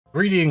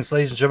Greetings,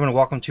 ladies and gentlemen.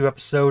 Welcome to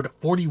episode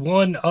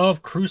 41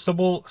 of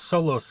Crucible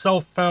Solo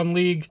Self-Found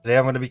League. Today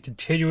I'm going to be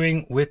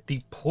continuing with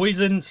the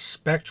Poison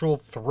Spectral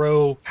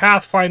Throw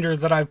Pathfinder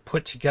that I've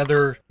put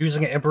together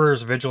using an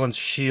Emperor's Vigilance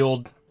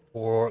Shield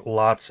for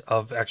lots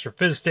of extra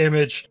phys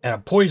damage, and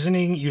I'm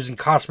poisoning using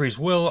Cosby's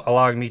Will,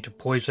 allowing me to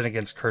poison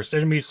against cursed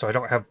enemies so I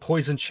don't have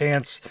poison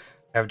chance.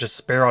 I have just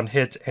spare on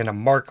hit and a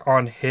mark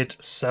on hit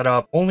set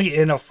up only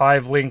in a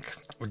 5-link.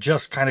 We're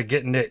just kind of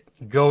getting it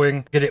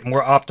going, get it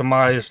more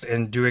optimized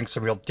and doing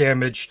some real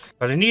damage.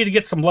 But I need to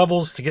get some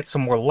levels to get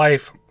some more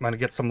life. I'm going to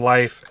get some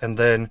life and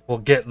then we'll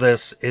get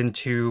this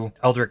into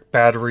Eldritch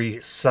Battery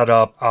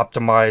setup,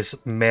 optimize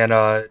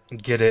mana,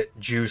 get it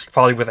juiced,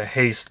 probably with a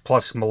haste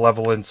plus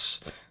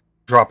malevolence,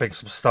 dropping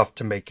some stuff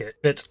to make it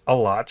fit a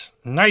lot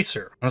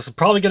nicer. This is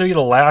probably going to be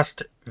the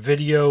last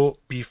video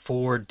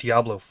before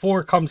Diablo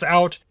 4 comes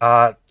out.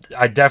 I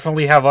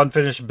definitely have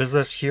unfinished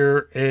business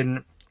here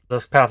in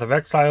this Path of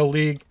Exile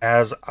League,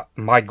 as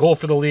my goal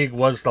for the league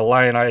was the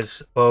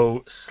Lionized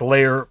Bow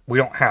Slayer. We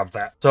don't have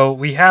that. So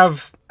we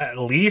have at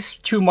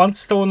least 2 months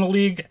still in the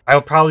league. I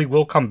probably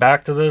will come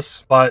back to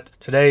this, but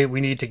today we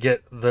need to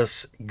get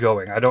this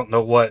going. I don't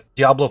know what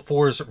Diablo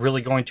 4 is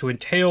really going to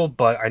entail,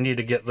 but I need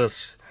to get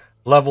this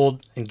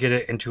leveled and get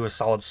it into a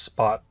solid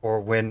spot for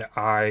when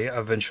I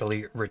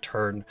eventually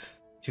return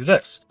to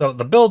this. So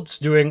the build's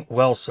doing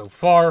well so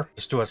far.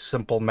 Let's do a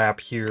simple map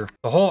here.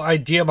 The whole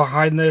idea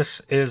behind this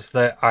is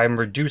that I'm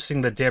reducing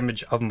the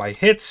damage of my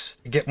hits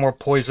to get more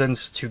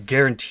poisons, to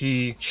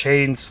guarantee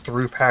chains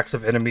through packs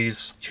of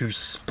enemies, to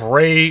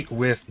spray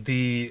with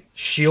the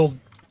shield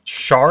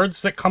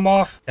shards that come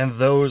off, and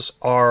those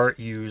are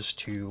used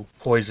to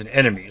poison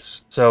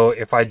enemies. So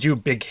if I do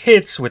big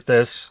hits with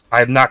this,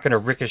 I'm not going to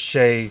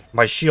ricochet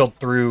my shield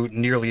through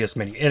nearly as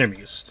many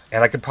enemies.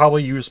 And I could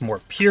probably use more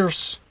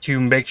Pierce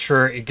to make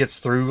sure it gets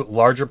through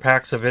larger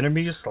packs of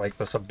enemies like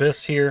this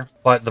Abyss here.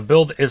 But the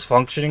build is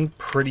functioning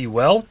pretty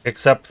well,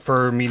 except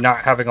for me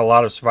not having a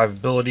lot of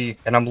survivability,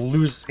 and I'm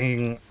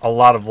losing a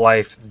lot of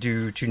life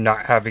due to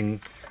not having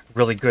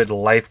really good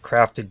life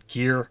crafted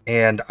gear,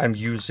 and I'm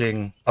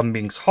using a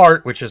Ming's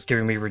Heart, which is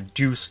giving me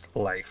reduced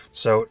life.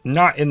 So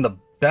not in the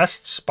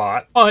best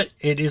spot, but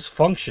it is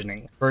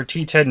functioning. For a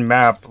T10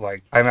 map,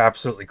 like, I'm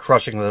absolutely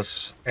crushing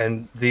this,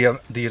 and the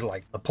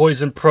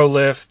poison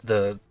prolift,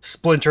 the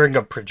splintering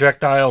of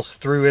projectiles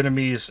through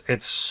enemies,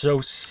 it's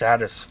so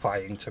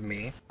satisfying to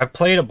me. I've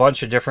played a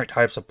bunch of different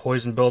types of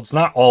poison builds,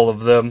 not all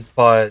of them,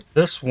 but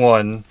this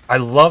one, I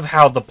love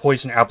how the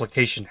poison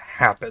application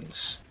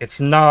happens. It's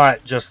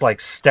not just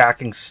like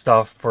stacking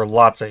stuff for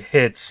lots of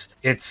hits.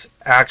 It's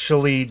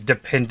actually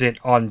dependent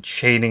on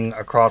chaining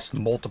across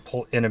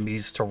multiple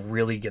enemies to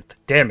really get the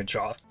damage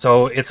off.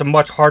 So it's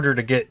much harder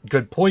to get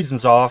good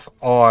poisons off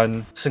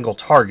on single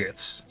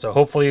targets. So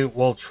hopefully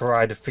we'll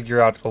try to figure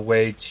out a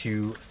way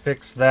to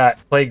fix that.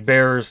 Plague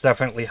Bearer is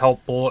definitely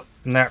helpful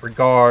in that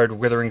regard.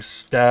 Withering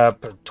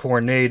Step,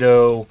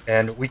 Tornado,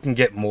 and we can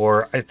get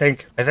more. I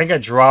think I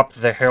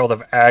dropped the Herald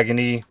of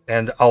Agony,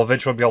 and I'll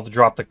eventually be able to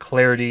drop the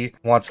Clarity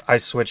once I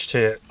switch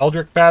to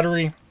Eldritch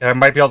Battery, and I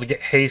might be able to get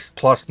haste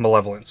plus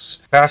malevolence.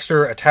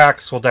 Faster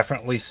attacks will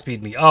definitely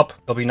speed me up.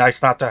 It'll be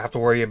nice not to have to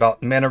worry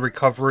about mana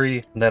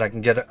recovery, and then I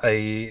can get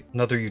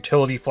another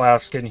utility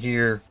flask in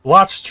here.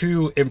 Lots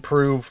to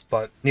improve,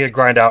 but need to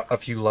grind out a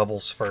few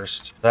levels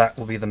first. That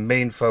will be the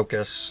main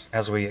focus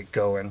as we get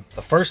going.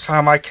 The first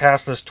time I cast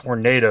this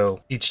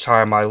Tornado, each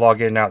time I log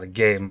in and out of the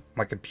game,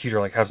 my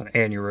computer has an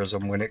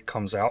aneurysm when it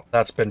comes out.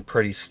 That's been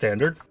pretty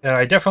standard. And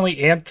I definitely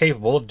am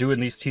capable of doing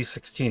these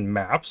T16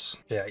 maps.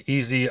 Yeah,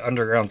 easy,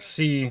 Underground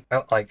Sea.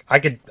 I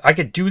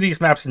could do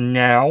these maps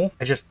now.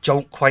 I just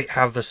don't quite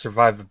have the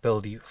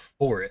survivability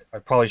for it. I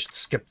probably should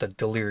skip the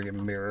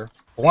Delirium Mirror.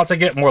 But once I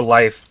get more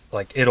life,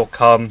 it'll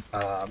come.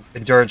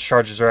 Endurance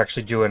charges are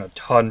actually doing a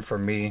ton for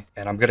me,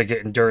 and I'm gonna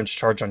get endurance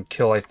charge on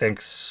kill, I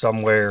think,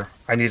 somewhere.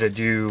 I need to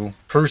do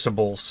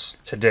crucibles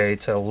today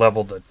to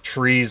level the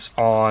trees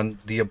on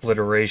the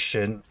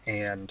obliteration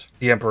and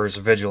the Emperor's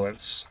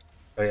Vigilance.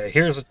 But yeah,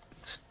 here's a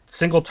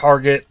single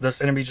target.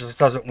 This enemy just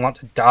doesn't want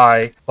to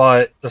die,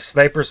 but the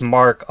Sniper's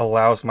Mark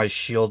allows my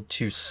shield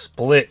to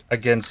split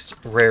against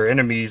rare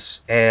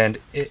enemies, and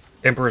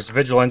Emperor's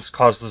Vigilance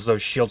causes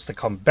those shields to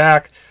come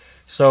back.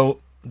 So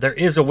there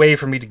is a way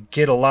for me to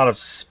get a lot of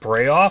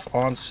spray off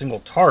on single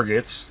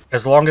targets,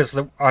 as long as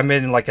I'm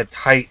in a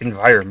tight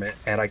environment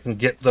and I can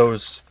get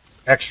those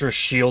extra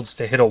shields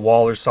to hit a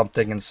wall or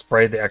something and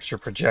spray the extra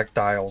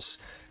projectiles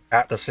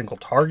at the single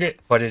target.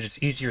 But it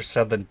is easier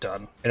said than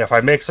done. And if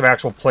I make some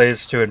actual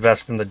plays to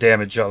invest in the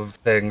damage of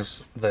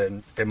things,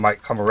 then it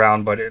might come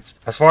around. But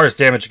as far as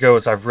damage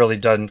goes, I've really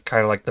done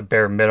kind of the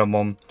bare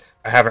minimum.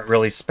 I haven't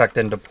really spec'd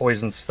into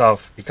poison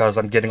stuff because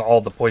I'm getting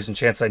all the poison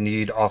chance I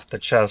need off the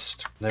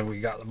chest. And then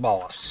we got the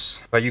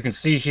boss. But you can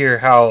see here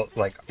how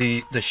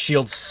the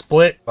shields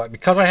split. But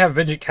because I have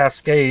Vengeance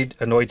Cascade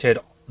anointed,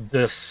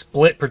 the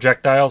split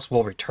projectiles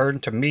will return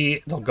to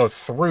me. They'll go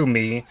through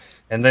me.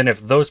 And then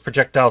if those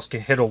projectiles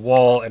can hit a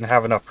wall and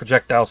have enough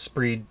projectile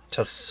speed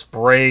to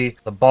spray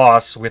the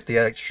boss with the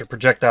extra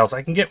projectiles,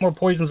 I can get more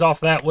poisons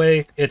off that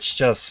way. It's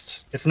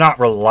just, it's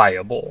not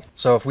reliable.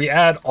 So if we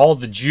add all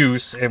the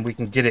juice and we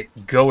can get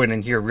it going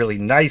in here really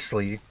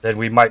nicely, then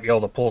we might be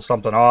able to pull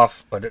something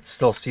off, but it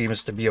still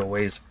seems to be a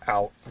ways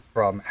out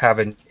from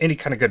having any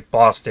kind of good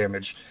boss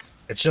damage.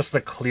 It's just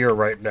the clear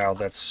right now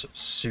that's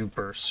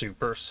super,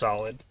 super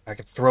solid. I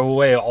could throw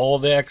away all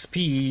the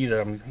XP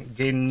that I'm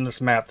gaining in this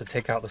map to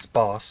take out this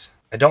boss.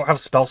 I don't have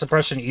spell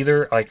suppression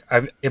either. Like,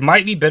 it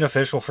might be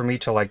beneficial for me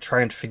to like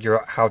try and figure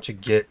out how to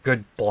get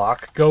good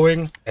block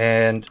going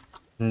and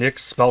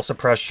nix spell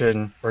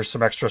suppression for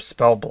some extra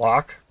spell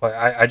block. But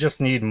I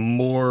just need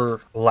more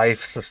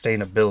life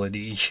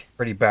sustainability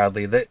pretty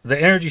badly. The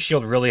energy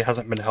shield really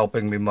hasn't been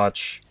helping me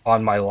much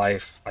on my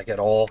life, like at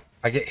all.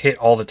 I get hit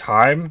all the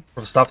time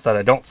from stuff that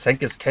I don't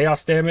think is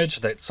chaos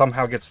damage that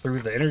somehow gets through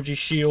the energy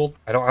shield.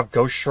 I don't have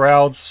ghost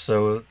shrouds,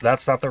 so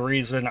that's not the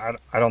reason.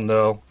 I don't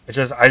know. I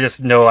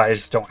just know I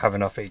just don't have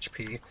enough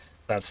HP.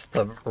 That's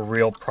the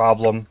real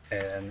problem,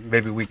 and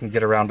maybe we can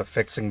get around to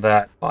fixing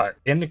that, but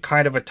in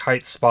kind of a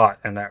tight spot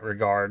in that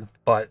regard.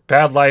 But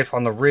bad life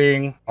on the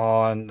ring,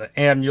 on the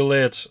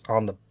amulet,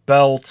 on the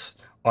belt,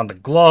 on the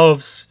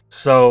gloves,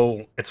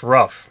 so it's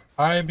rough.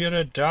 I'm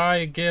gonna die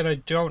again. I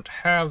don't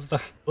have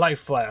the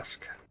life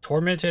flask.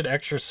 Tormented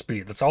extra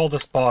speed. That's all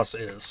this boss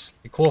is.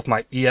 Be cool if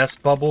my ES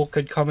bubble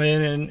could come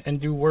in and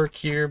do work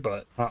here,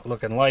 but not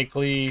looking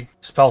likely.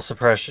 Spell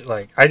suppression.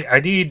 Like, I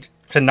need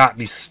to not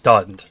be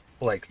stunned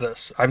like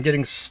this. I'm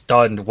getting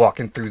stunned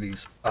walking through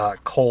these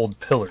cold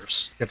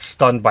pillars. Get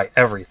stunned by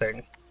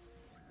everything.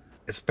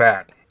 It's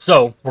bad.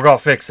 So, we're gonna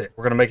fix it.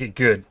 We're gonna make it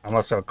good. I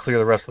must have clear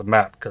the rest of the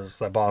map because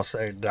the boss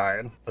ain't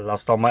dying. I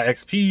lost all my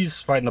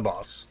XPs fighting the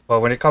boss. But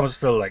when it comes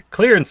to like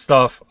clearing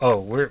stuff, oh,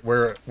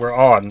 we're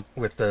on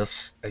with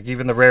this. Like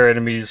even the rare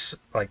enemies,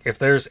 like if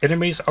there's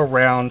enemies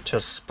around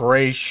to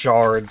spray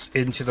shards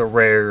into the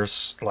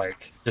rares,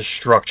 like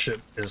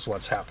destruction is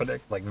what's happening.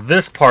 Like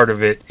this part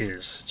of it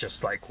is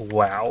just like,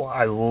 wow,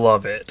 I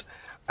love it.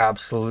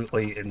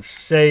 Absolutely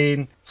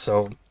insane.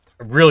 So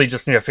I really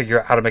just need to figure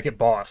out how to make it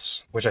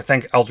boss, which I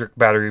think Eldritch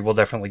Battery will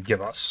definitely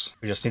give us.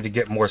 We just need to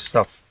get more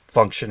stuff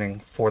functioning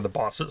for the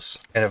bosses.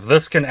 And if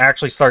this can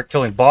actually start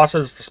killing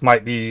bosses, this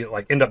might be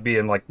like end up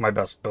being like my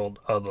best build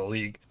of the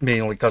league,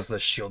 mainly because the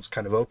shield's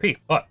kind of OP.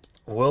 But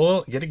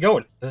we'll get it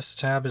going. This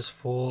tab is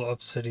full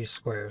of city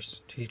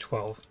squares.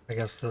 T12. I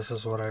guess this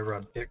is what I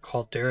run. Get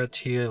Caldera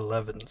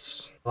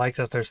T11s. I like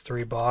that there's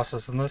 3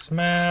 bosses in this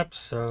map,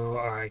 so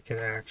I can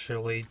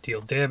actually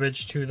deal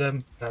damage to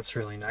them. That's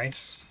really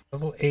nice.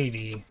 Level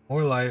 80.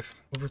 More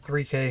life. Over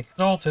 3k.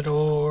 Salted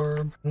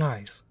Orb.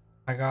 Nice.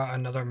 I got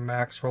another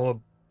max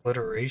roll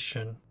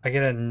obliteration. I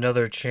get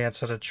another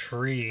chance at a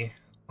tree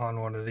on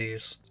one of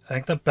these. I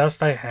think the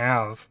best I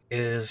have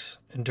is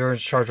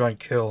endurance charge on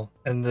kill,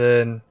 and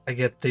then I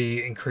get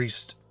the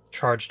increased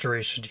charge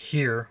duration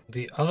here.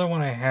 The other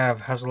one I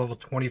have has a level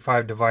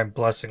 25 divine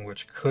blessing,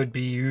 which could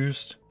be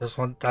used. This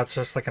one, that's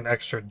just like an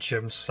extra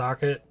gem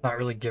socket, not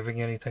really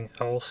giving anything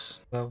else.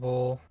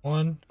 Level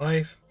 1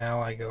 life.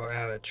 Now I go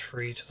add a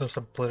tree to this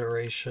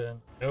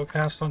obliteration. No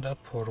cast on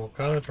death portal.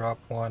 Gotta drop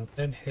one,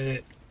 then hit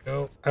it.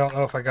 Go. I don't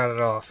know if I got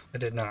it off. I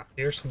did not.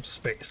 Here's some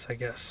space, I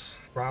guess.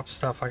 Drop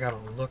stuff I gotta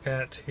look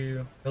at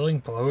too. Filling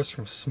blows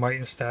from smite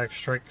and static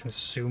strike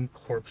consume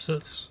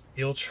corpses.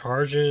 Heal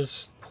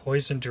charges,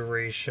 poison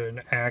duration,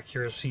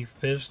 accuracy,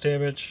 fizz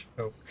damage.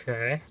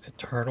 Okay.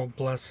 Eternal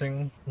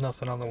blessing.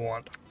 Nothing on the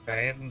wand.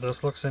 Okay,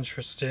 this looks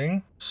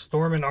interesting.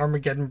 Storm and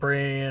Armageddon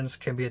Brands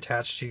can be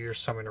attached to your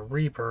Summoner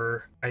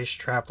Reaper. Ice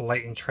Trap,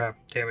 Lightning Trap,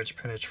 damage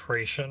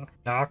penetration.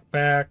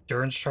 Knockback,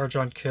 endurance charge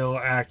on kill,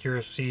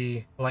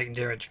 accuracy, lightning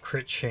damage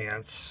crit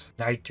chance,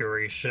 night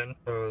duration.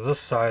 So this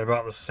side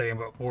about the same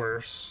but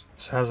worse.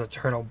 This has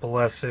Eternal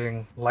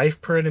Blessing.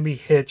 Life per enemy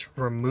hit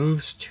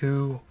removes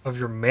 2 of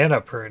your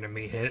mana per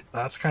enemy hit.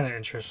 That's kind of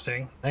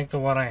interesting. I think the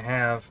one I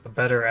have, the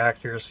better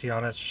accuracy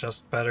on it's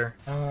just better.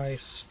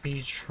 Nice.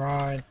 Speed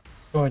Shrine.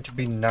 Going to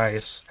be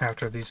nice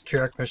after these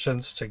Keurig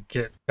missions to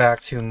get back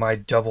to my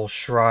double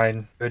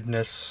shrine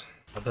goodness.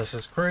 But this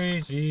is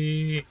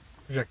crazy.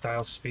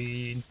 Projectile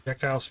speed.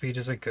 Projectile speed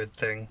is a good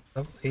thing.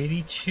 Level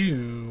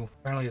 82.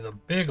 Apparently the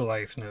big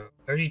life note.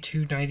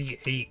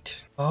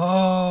 3298.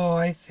 Oh,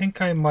 I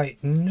think I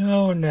might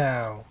know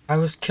now. I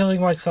was killing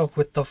myself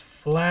with the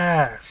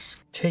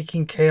flask.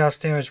 Taking chaos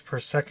damage per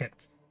second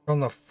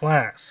from the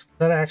flask.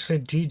 That actually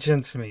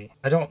degens me.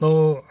 I don't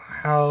know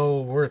how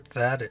worth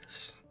that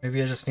is.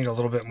 Maybe I just need a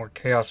little bit more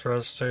chaos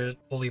res to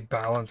fully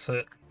balance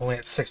it. Only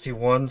at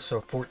 61,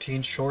 so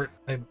 14 short.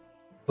 I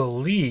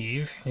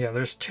believe, yeah,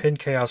 there's 10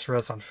 chaos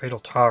res on fatal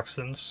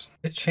toxins.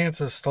 Hit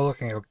chance is still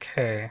looking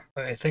okay.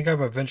 But I think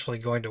I'm eventually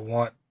going to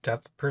want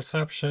depth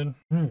perception.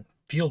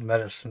 Field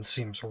medicine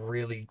seems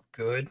really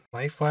good.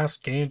 Life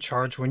flask gain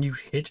charge when you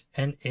hit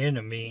an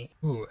enemy.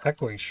 Ooh,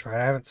 echoing shrine.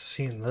 I haven't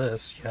seen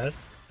this yet.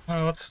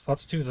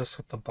 Let's do this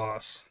with the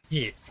boss.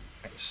 Yeah.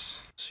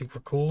 Nice. Super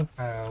cool.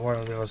 One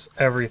of those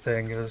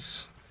everything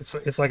is...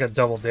 It's like a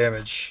double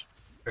damage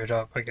straight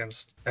up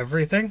against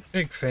everything.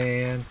 Big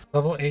fan.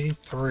 Level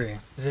 83.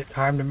 Is it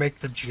time to make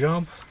the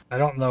jump? I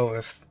don't know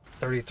if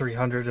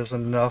 3,300 is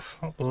enough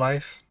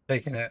life.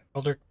 Taking it.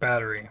 Eldritch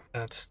Battery.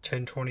 That's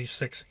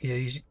 1026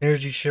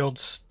 energy shield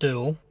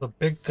still. The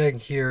big thing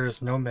here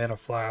is no mana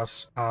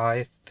flask.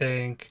 I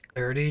think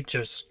Clarity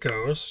just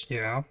goes,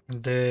 yeah.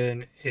 And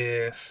then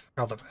if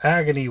Child of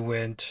Agony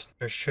went,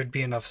 there should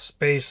be enough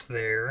space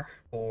there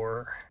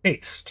for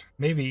haste.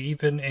 Maybe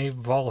even a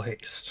Vol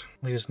haste.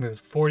 Leaves me with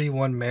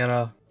 41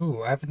 mana.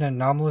 Ooh, I have an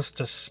Anomalous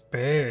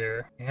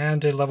Despair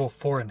and a level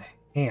 4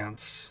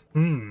 enhance.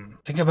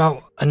 Think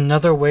about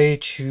another way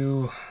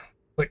to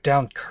put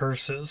down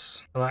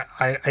curses.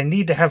 I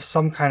need to have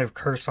some kind of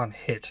curse on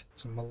hit.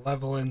 Some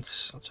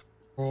Malevolence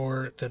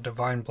or the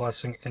Divine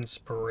Blessing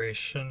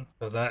Inspiration.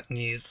 So that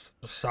needs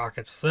the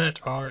sockets that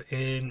are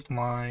in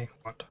my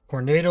want.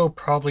 Tornado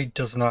probably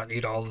does not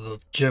need all of the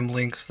gem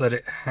links that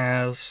it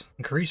has.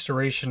 Increased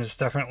duration is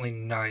definitely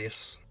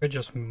nice. I could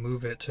just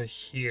move it to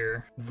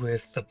here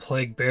with the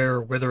Plague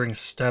Bearer, Withering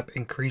Step,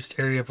 increased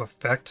area of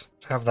effect.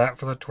 Let's have that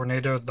for the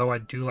tornado, though I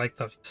do like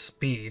the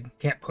speed.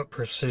 Can't put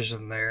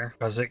precision there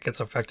because it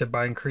gets affected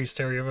by increased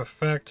area of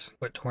effect.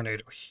 Put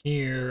tornado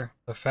here,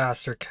 the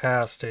faster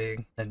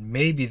casting, and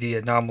maybe the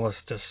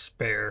Anomalous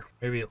Despair.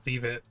 Maybe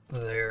leave it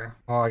there.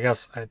 Oh, I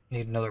guess I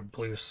need another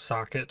blue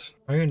socket.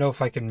 I don't even know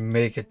if I can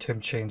make a Tim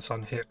Chains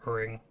on hit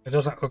ring. It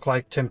doesn't look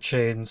like Tim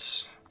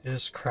Chains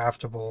is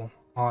craftable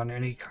on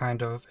any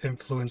kind of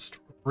influenced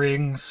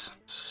rings.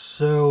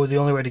 So the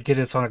only way to get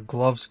it's on a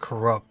Gloves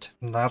Corrupt.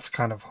 And that's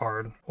kind of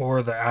hard.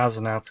 Or the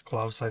Asenath's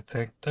gloves, I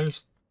think.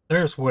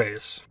 There's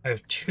ways. I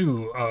have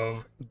 2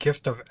 of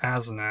Gift of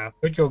Asenath.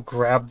 I could go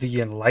grab the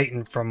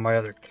Enlighten from my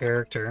other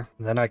character.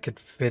 And then I could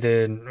fit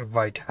in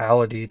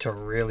Vitality to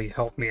really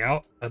help me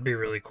out. That'd be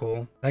really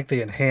cool. I think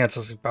the Enhance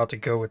is about to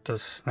go with the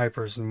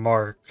Sniper's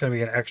Mark. It's going to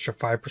be an extra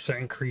 5%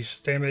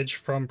 increased damage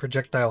from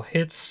projectile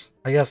hits.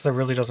 I guess that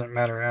really doesn't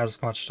matter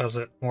as much, does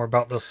it? More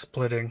about the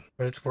splitting.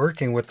 But it's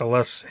working with the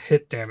less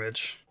hit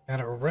damage. Add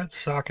a red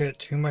socket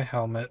to my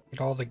helmet. Need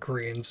all the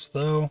greens,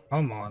 though.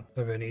 Come on.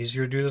 Would have been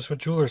easier to do this with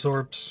Jeweler's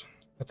Orbs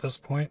at this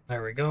point.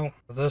 There we go.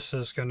 This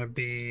is going to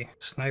be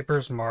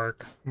Sniper's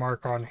Mark.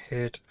 Mark on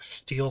hit.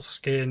 Steel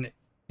Skin.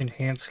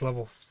 Enhanced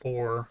level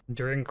 4.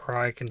 Enduring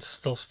Cry can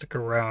still stick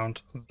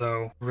around,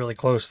 though really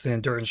close to the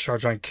Endurance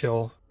Charge on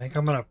kill. I think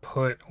I'm going to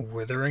put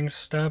Withering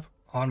Step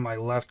on my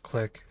left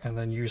click and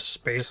then use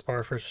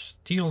spacebar for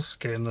Steel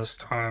Skin this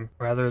time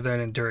rather than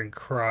Enduring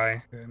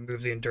Cry.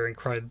 Move the Enduring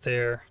Cry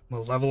there.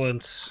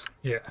 Malevolence,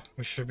 yeah,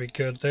 we should be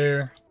good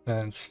there.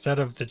 And instead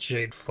of the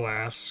Jade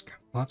Flask,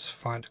 let's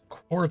find a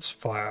Quartz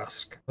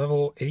Flask.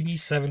 Level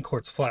 87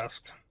 Quartz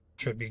Flask.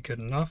 Should be good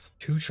enough.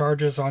 2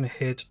 charges on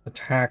hit,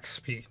 attack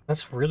speed.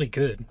 That's really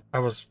good. I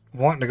was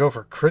wanting to go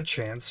for crit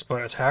chance,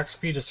 but attack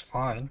speed is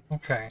fine.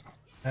 Okay.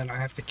 And I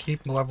have to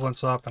keep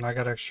Malevolence up, and I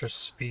got extra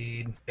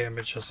speed.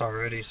 Damage just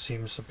already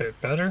seems a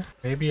bit better.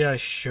 Maybe I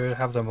should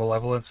have the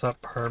Malevolence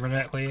up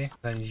permanently,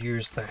 then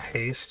use the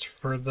haste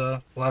for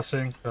the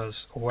blessing,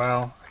 because,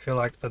 wow, I feel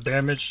like the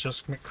damage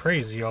just went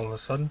crazy all of a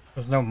sudden.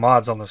 There's no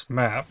mods on this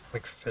map,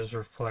 like Fizz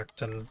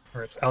Reflect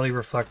or it's Ellie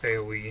Reflect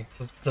AoE.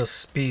 The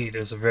speed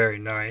is very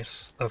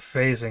nice. The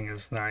phasing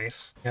is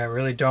nice. Yeah, I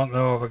really don't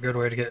know of a good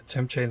way to get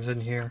Tim Chains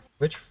in here.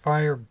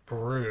 Witchfire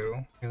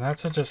Brew, and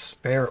that's a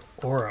Despair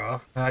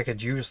Aura. And I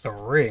could use the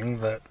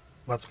ring that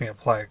lets me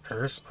apply a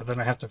curse, but then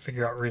I have to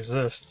figure out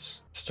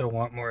resists. Still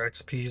want more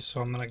XP,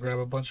 so I'm gonna grab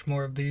a bunch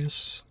more of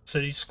these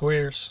city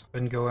squares.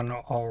 Been going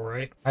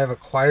alright. I have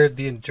acquired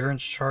the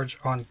Endurance Charge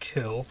on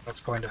kill.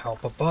 That's going to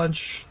help a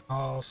bunch.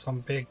 Oh,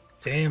 some big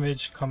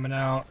damage coming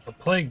out. The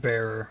Plague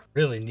Bearer.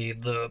 Really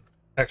need the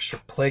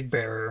extra Plague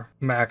Bearer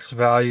max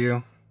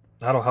value.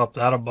 That'll help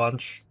that a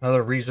bunch.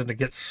 Another reason to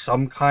get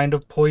some kind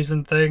of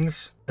poison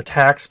things.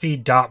 Attack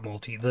speed dot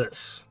multi.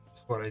 This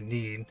is what I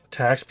need.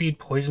 Attack speed,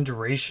 poison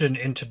duration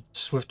into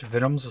Swift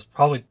Venoms is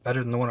probably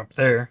better than the one up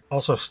there.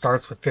 Also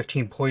starts with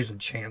 15 poison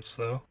chance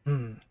though.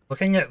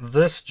 Looking at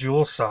this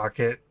jewel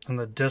socket and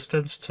the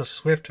distance to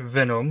Swift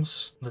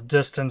Venoms, the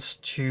distance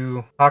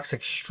to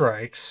Toxic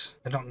Strikes.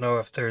 I don't know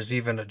if there's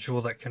even a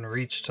jewel that can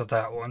reach to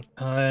that one.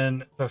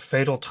 And the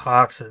Fatal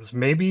Toxins.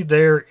 Maybe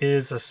there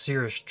is a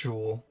Cirrus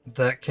jewel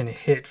that can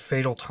hit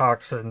Fatal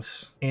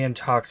Toxins and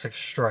Toxic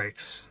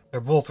Strikes. They're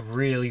both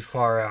really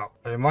far out.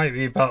 They might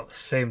be about the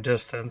same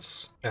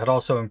distance. I'd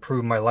also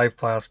improve my life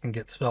flask and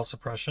get spell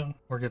suppression.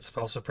 Or get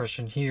spell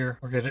suppression here.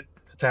 Or get it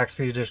attack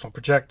speed, additional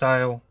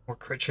projectile, or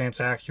crit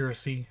chance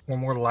accuracy, or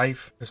more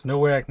life. There's no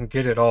way I can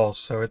get it all,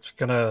 so it's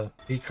gonna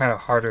be kind of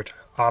harder to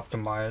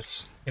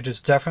optimize. It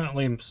is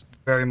definitely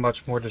very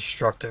much more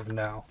destructive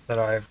now that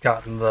I've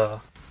gotten the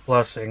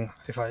blessing.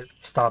 If I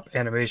stop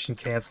animation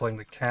canceling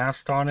the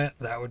cast on it,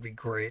 that would be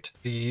great.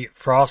 The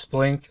Frost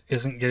Blink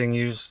isn't getting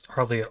used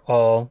hardly at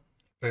all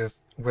with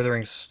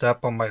Withering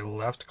Step on my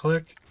left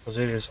click, because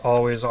it is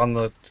always on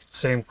the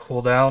same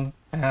cooldown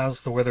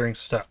as the Withering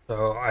Step.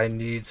 So I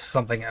need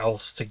something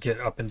else to get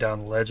up and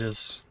down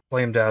ledges.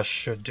 Flame Dash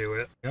should do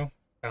it.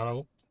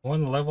 Got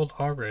one leveled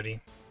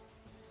already.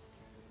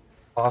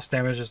 Boss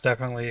damage is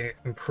definitely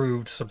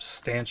improved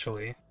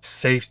substantially.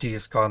 Safety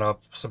has gone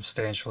up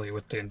substantially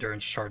with the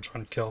endurance charge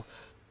on kill.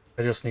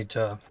 I just need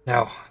to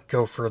now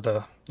go for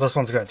this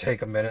one's going to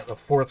take a minute. The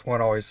fourth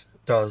one always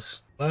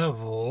does.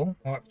 Level,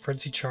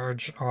 frenzy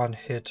charge on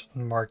hit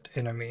marked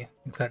enemy.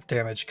 That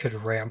damage could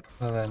ramp.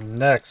 And then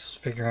next,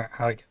 figuring out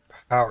how to get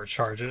power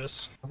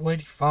charges. Level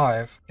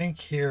 85. I think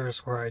here is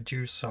where I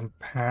do some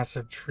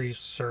passive tree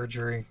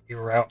surgery,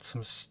 reroute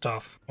some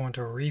stuff. I want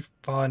to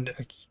refund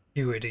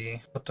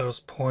acuity. Put those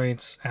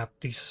points at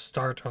the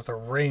start of the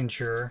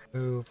ranger.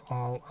 Move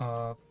all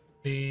of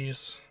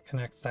these.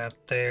 Connect that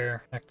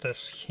there. Connect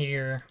this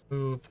here.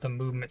 Move the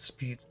movement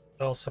speed,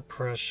 spell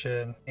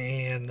suppression,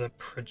 and the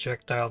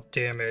projectile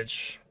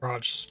damage,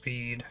 barrage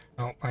speed.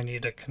 Oh, I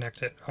need to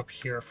connect it up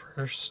here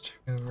first.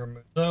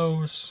 Remove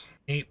those.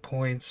 8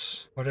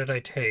 points. What did I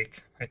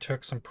take? I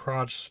took some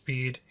proj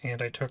speed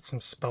and I took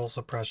some spell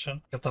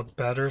suppression. Get the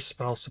better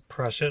spell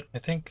suppression. I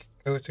think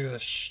go through the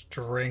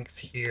strength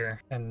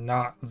here and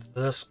not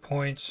this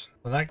point.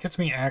 Well, that gets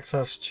me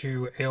access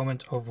to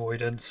ailment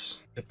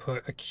avoidance. I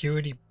put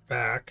acuity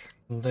back,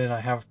 and then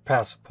I have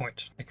passive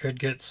point. I could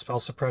get spell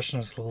suppression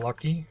as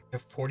lucky. I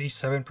have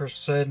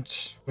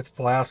 47% with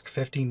flask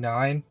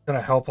 59.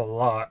 Gonna help a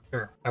lot.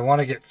 Sure. I want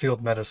to get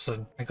field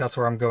medicine. I think that's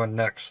where I'm going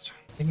next.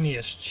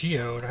 Igneous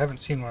Geode. I haven't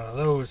seen one of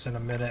those in a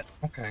minute.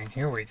 Okay,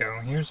 here we go.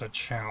 Here's a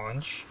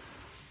challenge.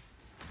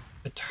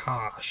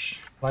 Tosh.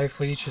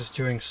 Life Leech is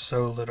doing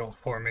so little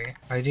for me.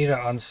 I need to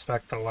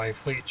unspec the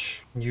Life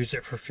Leech and use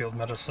it for field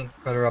medicine.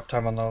 Better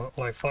uptime on the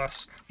Life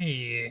Flask.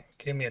 Hey,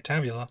 gave me a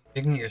tabula.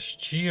 Igneous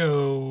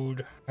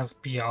Geode has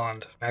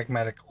Beyond.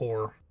 Magmatic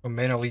Ore. The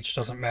Mana Leech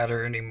doesn't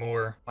matter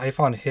anymore. Life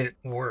on hit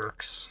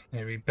works.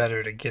 It'd be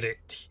better to get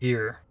it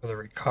here for the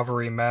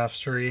recovery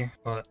mastery,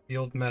 but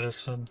field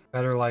medicine,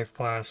 better Life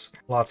Flask,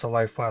 lots of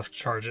Life Flask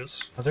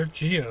charges. Another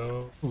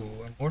Geo.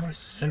 Ooh, Immortal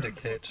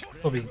Syndicate.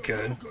 Will be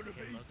good.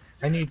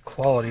 I need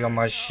quality on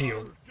my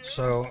shield,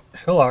 so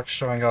Hillock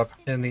showing up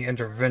in the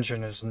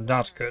intervention is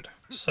not good.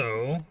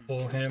 So,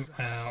 pull him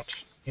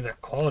out. Need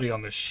that quality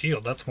on the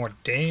shield, that's more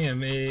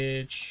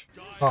damage.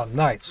 Oh,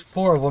 nice.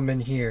 4 of them in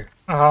here.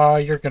 Ah,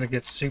 you're gonna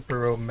get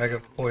super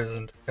omega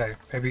poisoned. Okay,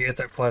 maybe It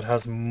That Fled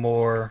has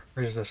more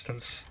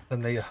resistance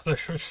than the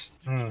others.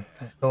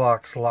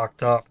 Hillock's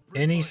locked up.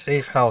 Any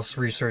safe house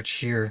research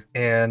here,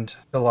 and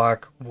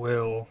Hillock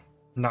will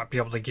not be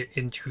able to get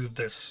into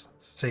this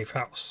safe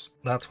house.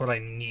 That's what I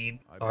need.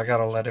 So I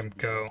gotta let him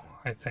go,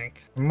 I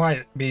think. There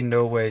might be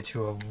no way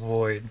to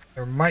avoid.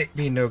 There might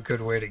be no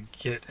good way to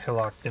get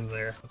Hillock in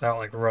there without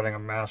like running a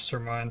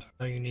mastermind.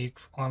 No unique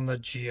on the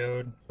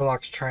geode.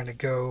 Hillock's trying to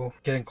go.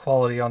 Getting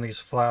quality on these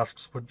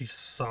flasks would be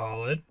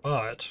solid,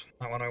 but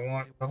not what I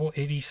want. Level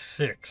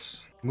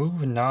 86.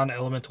 Move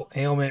non-elemental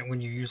ailment when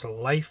you use a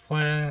life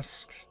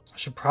flask. I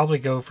should probably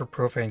go for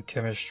profane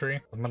chemistry.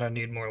 I'm gonna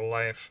need more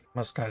life.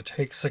 I'm just gonna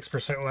take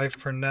 6% life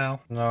for now.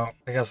 No,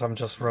 I guess I'm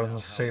just running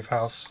the safe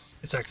house.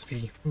 It's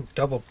XP. Ooh,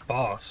 double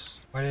boss.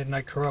 Why didn't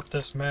I corrupt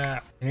this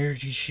map?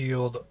 Energy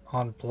shield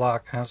on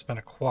block has been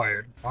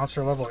acquired.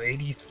 Monster level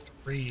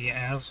 83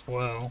 as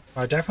well.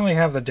 I definitely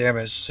have the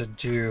damage to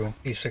do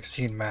these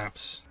 16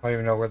 maps. I don't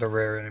even know where the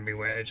rare enemy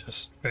went. It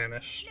just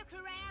vanished.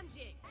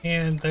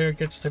 And there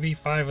gets to be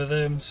 5 of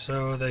them,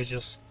 so they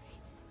just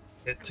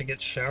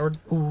get showered.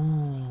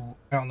 Ooh,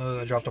 I don't know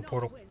that I dropped a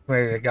portal.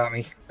 Maybe it got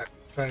me.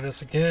 Try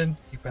this again.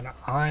 Keep an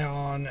eye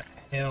on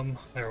him.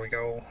 There we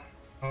go.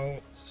 Oh,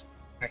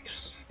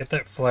 nice. Get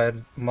That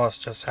Fled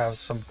must just have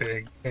some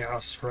big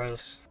chaos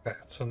res. Okay,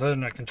 so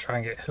then I can try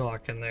and get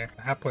Hillock in there.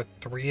 I have put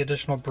 3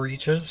 additional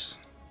breaches.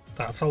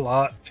 That's a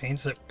lot.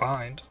 Chains that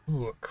bind.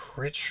 Ooh, a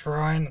crit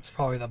shrine. That's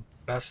probably the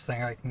best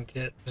thing I can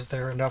get. Is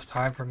there enough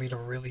time for me to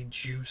really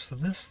juice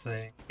this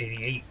thing?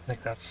 88. I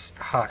think that's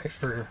high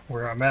for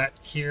where I'm at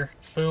here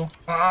still.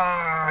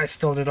 Ah, I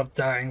still ended up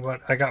dying,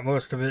 but I got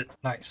most of it.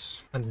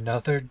 Nice.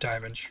 Another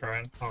diamond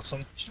shrine.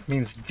 Awesome. Which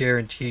means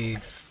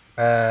guaranteed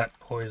fat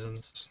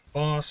poisons.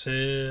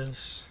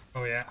 Bosses.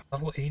 Oh yeah.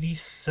 Level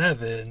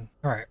 87.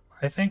 Alright.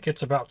 I think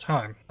it's about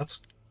time. Let's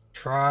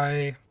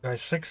try. Do I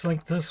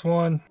 6-link this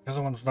one? The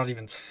other one's not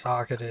even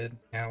socketed.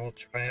 Yeah, we'll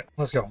try it.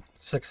 Let's go.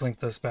 6-link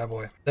this bad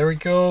boy. There we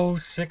go.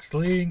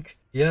 6-link.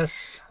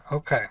 Yes.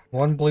 Okay.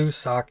 1 blue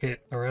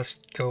socket. The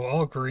rest go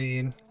all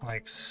green.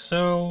 Like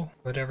so.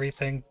 Put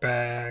everything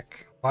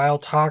back.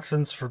 Wild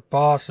toxins for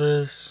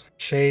bosses.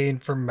 Chain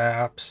for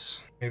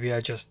maps. Maybe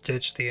I just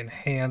ditch the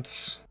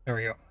enhance. There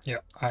we go.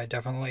 Yep, I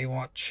definitely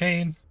want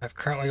chain. I've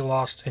currently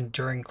lost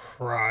Enduring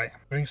Cry.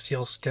 Putting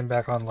Steel Skin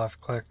back on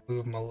left click.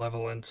 Move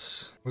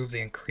Malevolence. Move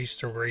the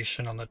increased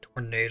duration on the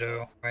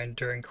Tornado. My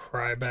Enduring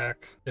Cry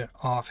back. Get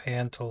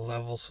offhand to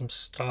level some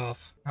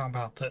stuff. How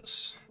about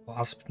this?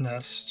 Wasp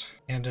Nest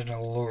and an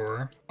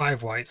Allure.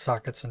 5 white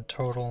sockets in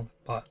total,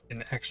 but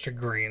an extra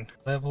green.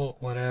 Level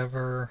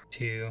whatever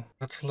to.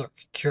 Let's look.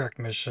 Curic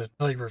mission.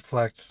 Really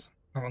reflect.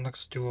 That one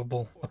looks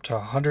doable. Up to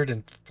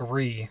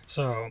 103.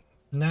 So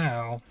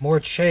Now, more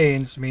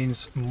chains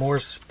means more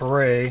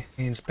spray,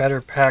 means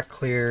better pack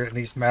clear, and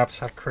these maps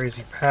have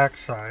crazy pack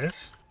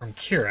size from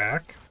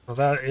Kirak. So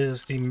that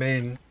is the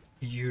main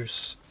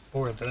use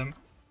for them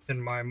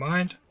in my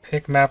mind.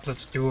 Pick map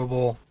that's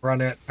doable,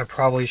 run it. I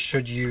probably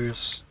should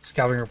use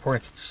scouting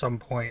reports at some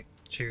point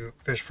to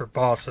fish for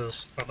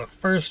bosses, but the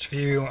first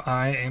few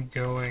I am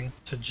going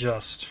to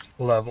just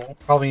level.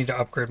 Probably need to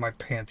upgrade my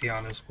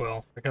Pantheon as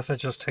well. I guess I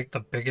just take the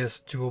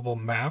biggest doable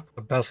map,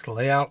 the best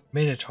layout,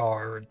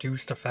 Minotaur,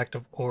 reduced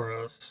effective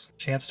auras.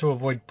 Chance to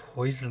avoid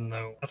poison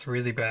though. That's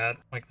really bad.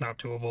 Like not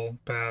doable,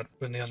 bad.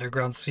 Doing the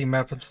underground sea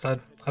map instead.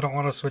 I don't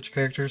want to switch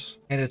characters.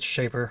 And it's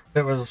Shaper.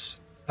 If it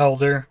was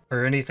Elder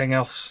or anything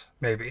else,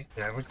 maybe.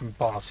 Yeah, we can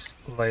boss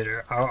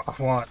later.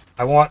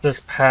 I want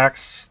this pack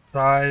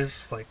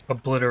size, like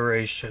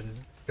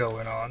obliteration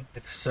going on.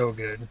 It's so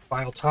good.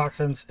 Vile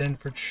toxins in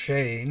for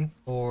chain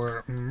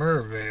for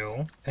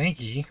Merveil. Thank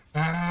you.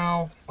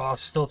 Ow. Boss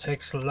still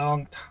takes a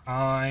long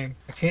time.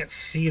 I can't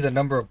see the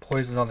number of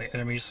poisons on the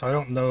enemy, so I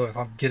don't know if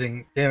I'm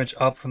getting damage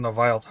up from the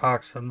vile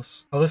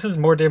toxins. Oh, this is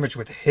more damage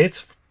with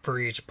hits for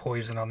each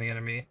poison on the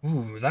enemy.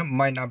 Ooh, that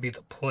might not be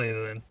the play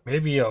then.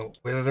 Maybe a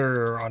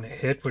wither on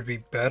hit would be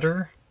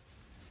better.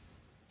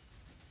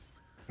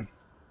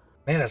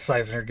 Mana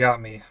Siphoner got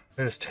me.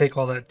 I just take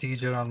all that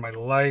degen on my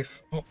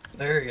life. Oh,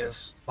 there he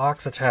is.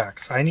 Blocks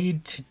attacks. I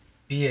need to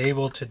be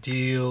able to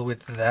deal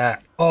with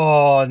that.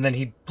 Oh, and then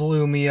he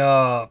blew me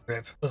up.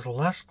 Rip. Does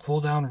less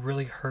cooldown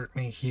really hurt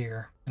me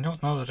here? I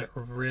don't know that it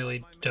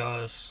really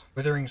does.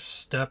 Withering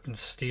Step and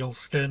Steel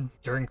Skin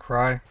during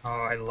Cry. Oh,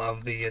 I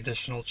love the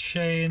additional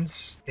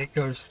chains. It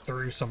goes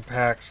through some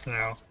packs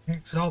now.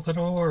 Exalted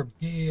Orb.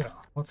 Yeah.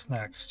 What's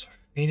next?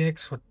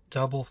 Phoenix with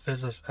double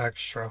Physis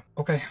extra.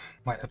 Okay.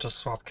 Might have to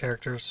swap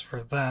characters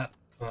for that.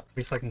 But at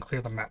least I can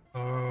clear the map.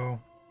 Oh.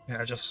 Yeah,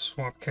 I just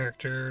swap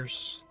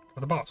characters for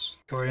the boss.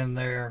 Go in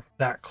there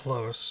that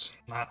close.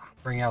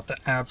 Bring out the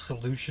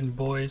Absolution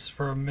boys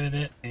for a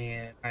minute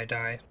and I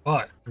die.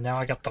 But now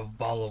I got the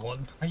Vala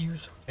one. I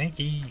use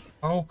Vanky.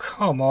 Oh,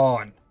 come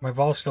on. My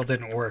Vala skill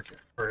didn't work at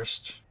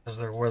first because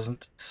there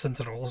wasn't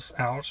sentinels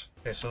out.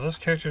 Okay, so this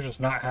character does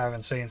not have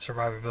insane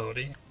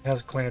survivability. It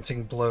has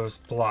glancing blows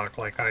block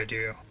like I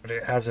do, but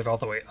it has it all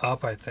the way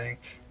up, I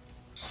think.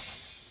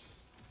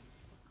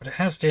 But it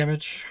has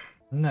damage.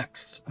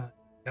 Next.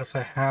 Guess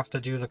I have to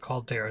do the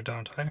Caldera,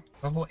 don't I?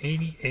 Level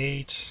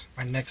 88.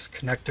 My next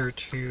connector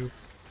to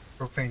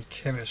Profane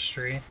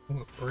Chemistry.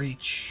 Ooh,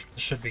 Breach.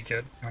 This should be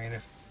good. I mean,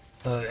 if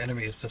the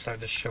enemies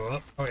decide to show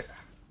up. Oh yeah.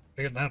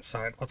 Look at that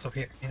side. What's up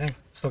here? Anything?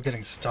 Still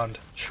getting stunned.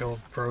 Chilled,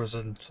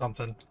 frozen,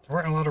 something. There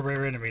weren't a lot of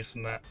rare enemies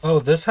in that. Oh,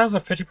 this has a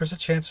 50%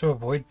 chance to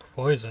avoid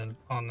poison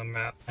on the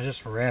map. I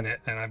just ran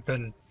it and I've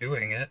been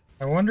doing it.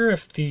 I wonder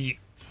if the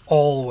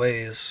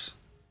always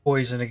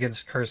poison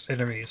against cursed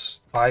enemies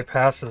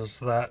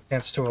bypasses that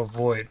chance to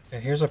avoid.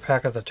 And here's a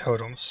pack of the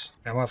totems.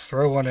 I'm gonna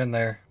throw one in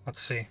there.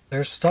 Let's see.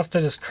 There's stuff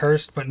that is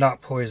cursed but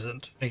not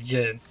poisoned.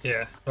 Again,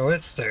 yeah. So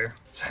it's there.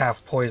 It's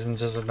half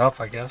poisons is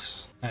enough, I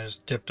guess. I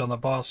just dipped on the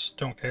boss.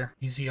 Don't care.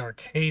 Easy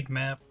arcade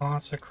map.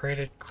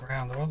 Consecrated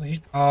ground.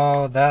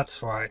 Oh,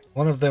 that's why.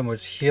 One of them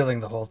was healing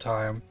the whole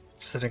time,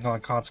 sitting on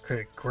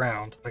consecrated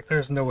ground. Like,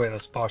 there's no way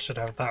this boss should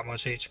have that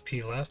much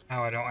HP left.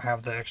 Now I don't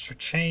have the extra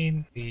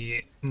chain.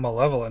 The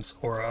Malevolence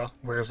aura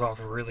wears off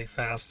really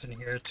fast in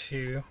here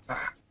too.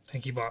 Ah,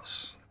 thank you,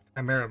 boss.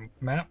 Chimera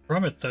map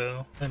from it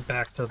though. Then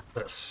back to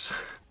this.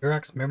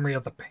 Yurak's Memory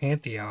of the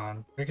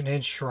Pantheon. We can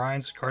hit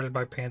shrines guarded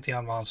by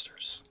Pantheon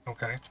monsters.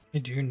 Okay. I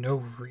do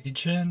no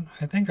regen?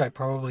 I think I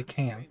probably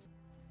can.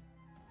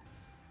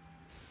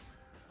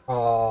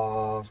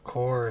 Oh, of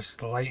course.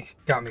 The light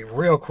got me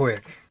real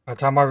quick. By the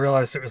time I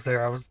realized it was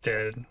there, I was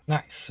dead.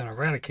 Nice. An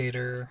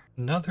Eradicator.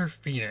 Another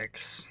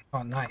Phoenix.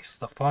 Oh, nice.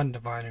 The Fun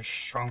Diviner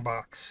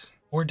Strongbox.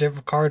 4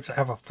 div cards that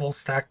have a full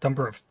stack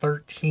number of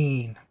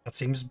 13. That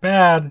seems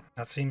bad.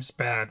 That seems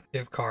bad.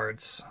 Div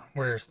cards.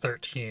 Where's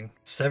 13?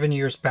 7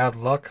 years bad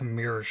luck,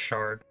 Mirror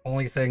Shard.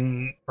 Only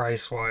thing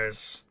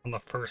price-wise on the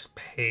first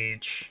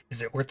page.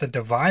 Is it worth the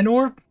Divine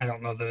Orb? I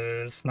don't know that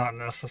it is. Not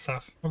an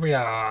SSF. What we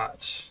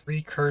got?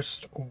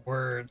 Recursed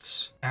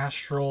Words.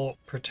 Astral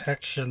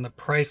Protection. The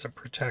price of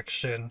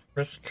protection.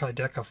 Risk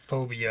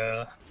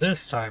Kidecophobia.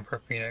 This time for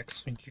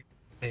Phoenix.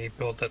 A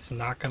build that's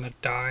not gonna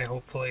die,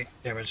 hopefully.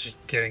 Damage is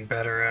getting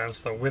better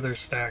as the wither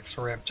stacks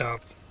ramped up.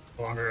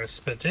 The longer I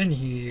spent in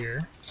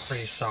here.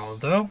 Pretty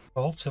solid though.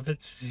 Vault of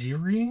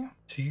Itziri.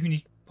 2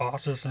 unique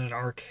bosses in an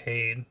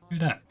arcade. Do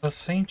that. The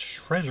Saint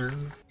Treasure.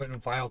 Putting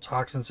vile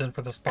toxins in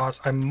for this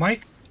boss. I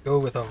might go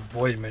with a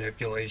void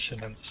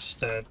manipulation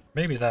instead.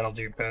 Maybe that'll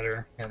do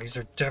better. Yeah, these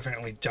are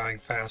definitely dying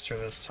faster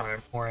this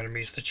time. More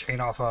enemies to chain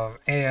off of,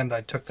 and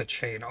I took the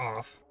chain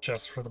off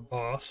just for the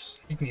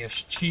boss.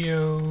 Igneous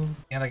Geo,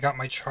 and I got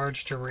my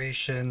charge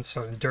duration,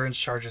 so endurance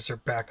charges are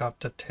back up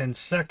to 10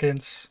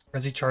 seconds.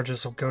 Frenzy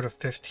charges will go to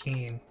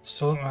 15.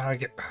 Still don't know how to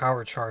get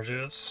power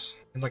charges.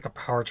 I'd like a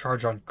power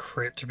charge on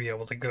crit to be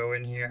able to go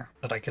in here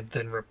that I could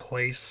then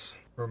replace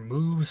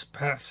Removes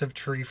passive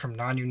tree from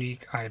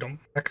non-unique item.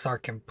 Exile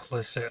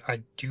complicit.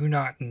 I do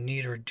not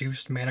need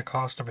reduced mana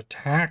cost of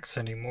attacks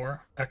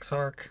anymore.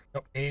 Exarch,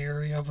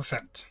 area of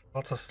effect.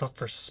 Lots of stuff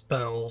for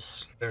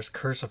spells. There's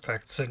curse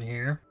effects in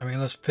here. I mean,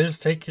 this Fizz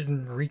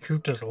taking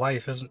recouped his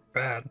life isn't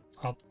bad.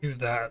 I'll do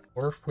that.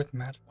 Dwarf with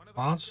magic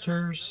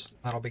monsters.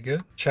 That'll be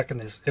good. Checking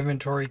his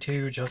inventory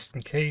too, just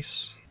in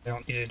case. I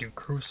don't need to do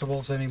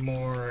crucibles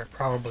anymore. I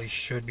probably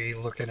should be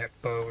looking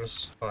at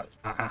bows, but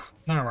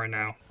not right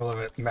now. I love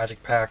it.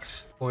 Magic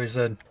packs,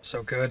 poison,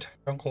 so good.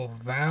 Jungle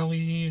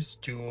Valley's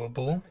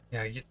doable.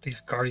 Yeah, you get these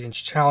Guardians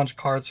Challenge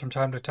cards from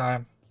time to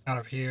time. Out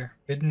of here.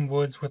 Hidden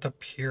Woods with a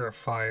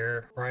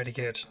Purifier. Try to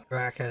get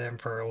back at him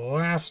for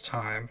last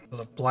time.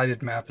 The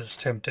Blighted map is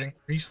tempting.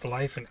 Increased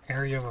life and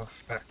area of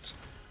effect.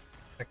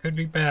 That could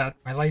be bad.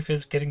 My life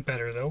is getting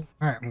better though.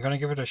 Alright, I'm gonna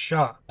give it a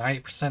shot.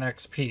 90%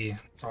 XP.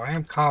 So I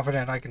am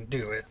confident I can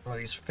do it. Well,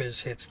 these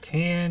Fizz hits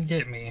can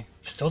get me.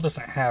 Still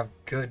doesn't have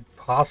good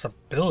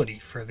possibility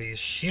for these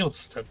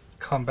shields to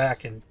come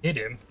back and hit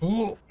him.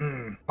 Ooh,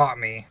 caught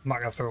me. I'm not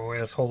gonna throw away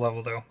this whole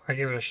level though. I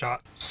gave it a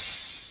shot.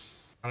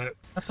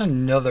 That's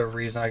another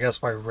reason, I guess,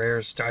 why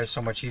rares die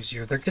so much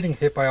easier. They're getting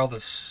hit by all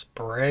the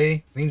spray.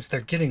 It means they're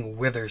getting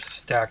withers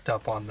stacked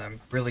up on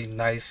them really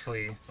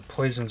nicely. The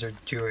poisons are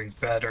doing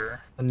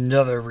better.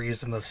 Another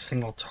reason the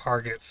single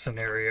target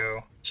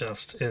scenario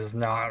just is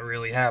not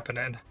really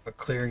happening. But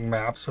clearing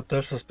maps with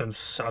this has been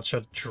such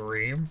a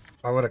dream.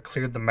 If I would have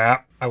cleared the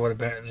map, I would have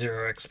been at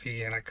 0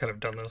 XP and I could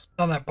have done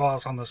that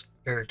boss on this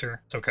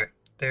character. It's okay.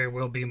 There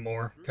will be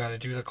more. Gotta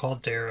do the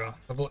Caldera.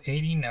 Level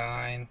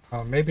 89.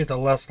 Maybe the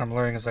lesson I'm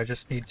learning is I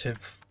just need to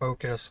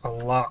focus a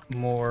lot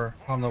more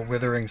on the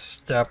Withering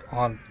Step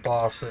on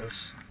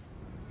bosses.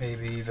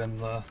 Maybe even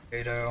the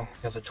tornado.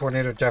 Yeah, the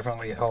tornado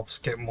definitely helps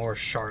get more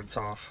shards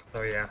off.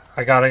 So yeah,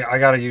 I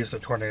gotta use the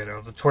tornado.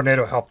 The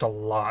tornado helped a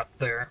lot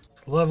there.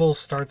 This level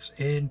starts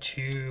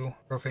into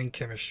Profane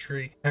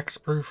Chemistry.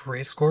 Hexproof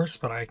race course,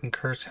 but I can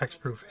curse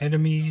hexproof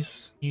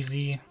enemies.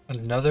 Easy.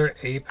 Another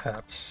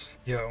Apex.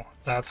 Yo,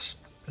 that's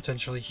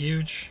potentially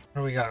huge.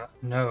 What do we got?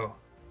 No.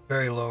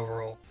 Very low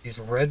roll. These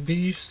red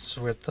beasts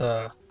with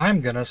I'm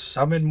gonna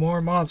summon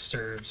more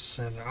monsters,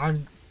 and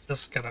I'm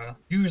just gonna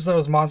use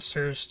those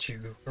monsters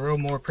to throw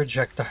more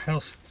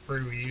projectiles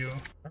through you.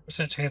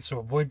 100% chance to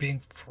avoid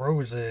being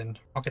frozen.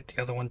 I'll get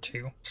the other one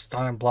too.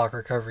 Stun and block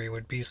recovery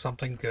would be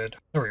something good.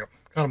 There we go.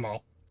 Got them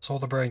all. Soul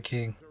the Brand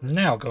King.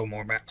 Now go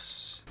more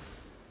maps.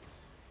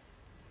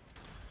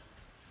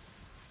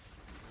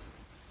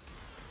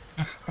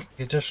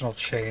 The additional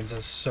chains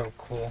is so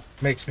cool.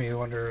 Makes me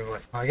wonder,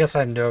 like, I guess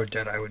I know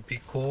Deadeye would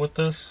be cool with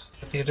this,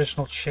 with the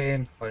additional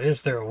chain, but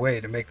is there a way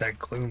to make that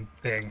gloom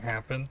thing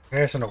happen? I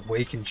guess an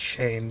awakened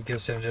chain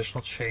gives an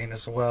additional chain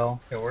as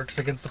well. It works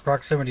against the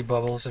proximity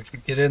bubbles. If you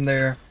get in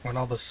there when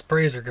all the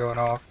sprays are going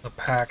off, the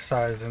pack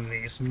size in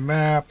these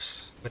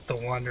maps with the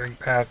Wandering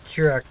Path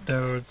Curac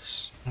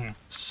nodes.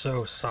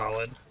 So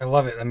solid. I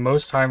love it. And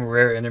most time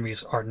rare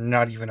enemies are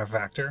not even a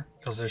factor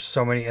because there's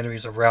so many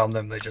enemies around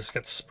them they just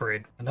get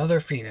sprayed. Another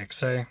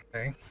Phoenix, eh?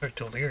 Okay. A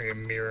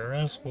Delirium Mirror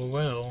as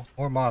well.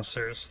 More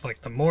monsters.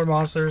 Like the more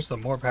monsters, the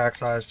more pack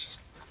size,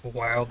 just the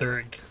wilder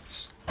it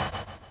gets.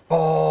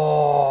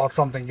 Oh,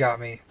 something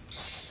got me.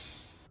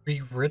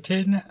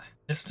 Rewritten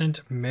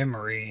Distant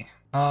Memory.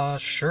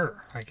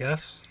 Sure, I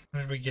guess.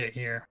 What did we get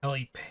here?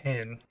 Ellie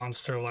Pin,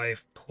 Monster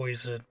Life,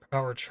 Poison,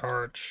 Power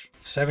Charge,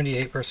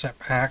 78%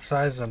 pack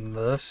size, and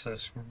this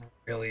is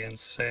really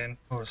insane.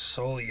 Oh,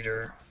 Soul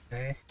Eater.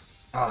 Okay.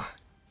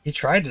 He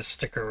tried to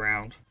stick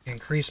around.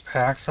 Increased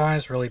pack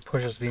size really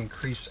pushes the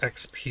increased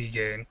XP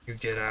gain you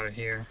get out of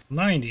here.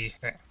 90.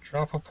 Okay,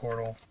 drop a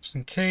portal. Just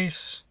in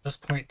case this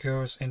point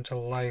goes into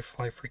life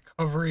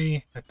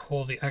recovery, I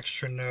pull the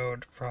extra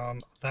node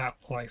from that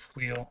life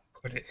wheel.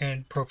 Put it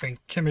in Profane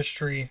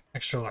Chemistry,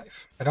 extra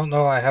life. I don't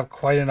know I have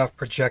quite enough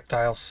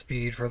projectile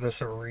speed for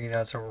this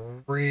arena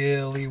to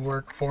really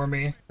work for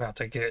me. About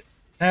to get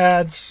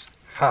ads.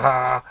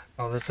 Haha.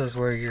 Oh, this is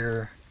where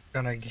you're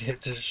gonna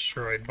get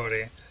destroyed,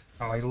 buddy.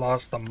 Oh, he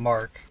lost the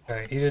mark.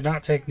 Okay, he did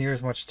not take near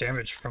as much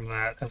damage from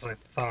that as I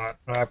thought.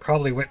 But I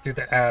probably went through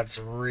the ads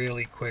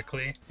really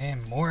quickly.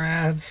 And more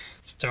ads.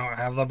 Just don't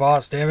have the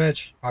boss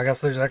damage. I guess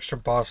there's extra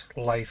boss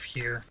life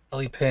here.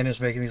 Ellie Pin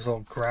is making these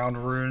little ground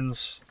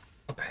runes.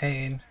 A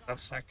pain.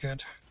 That's not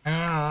good.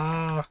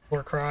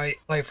 Poor cry.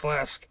 Life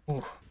flask.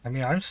 Ooh. I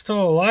mean, I'm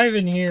still alive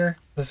in here.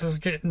 This is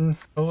getting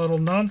a little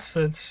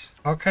nonsense.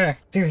 Okay.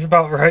 Seems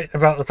about right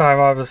about the time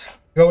I was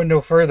going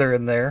no further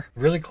in there.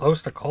 Really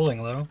close to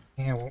culling, though.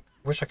 Yeah,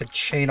 wish I could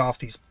chain off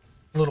these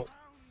little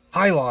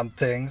pylon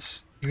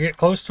things. You get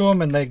close to them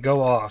and they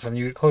go off. And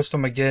you get close to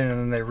them again and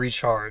then they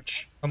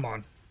recharge. Come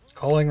on.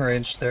 Culling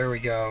range. There we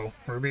go.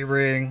 Ruby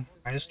ring.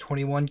 Minus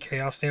 21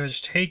 chaos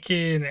damage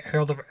taken.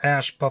 Herald of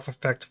Ash buff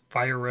effect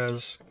fire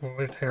res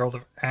with Herald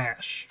of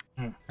Ash.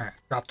 Alright,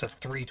 drop to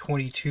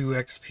 322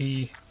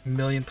 XP,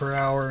 million per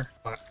hour.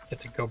 But get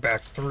to go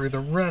back through the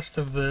rest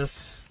of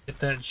this. Get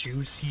that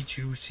juicy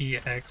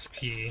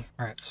XP.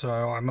 Alright, so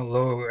I'm a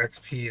low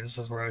XP. This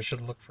is where I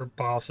should look for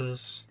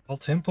bosses. Well,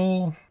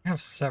 Temple, I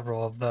have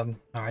several of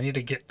them. Now, I need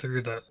to get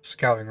through the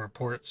scouting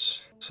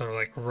reports. So,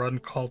 like, run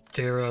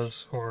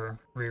calderas or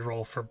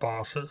reroll for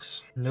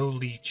bosses. No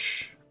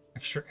leech.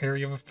 Extra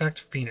area of effect,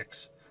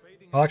 Phoenix.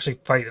 I'll actually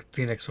fight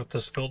Phoenix with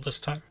this build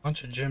this time.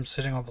 Bunch of gems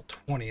sitting level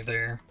 20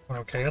 there. But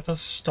okay at the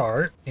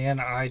start.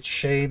 And I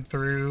chain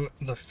through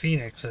the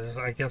Phoenixes.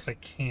 I guess I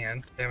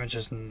can. Damage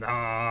is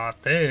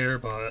not there,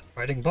 but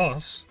fighting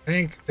boss. I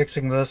think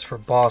fixing this for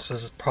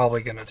bosses is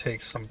probably going to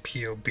take some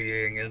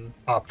POBing and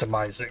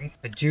optimizing.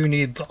 I do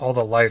need all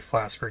the life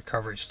flask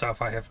recovery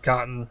stuff I have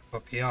gotten.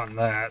 But beyond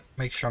that,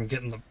 make sure I'm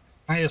getting the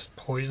highest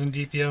poison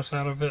DPS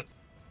out of it.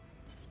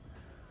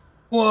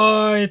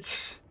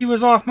 What? He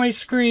was off my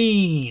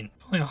screen.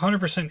 Only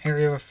 100%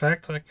 area of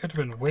effect. That could have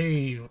been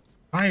way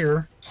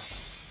higher.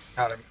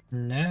 Got him.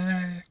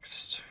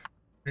 Next.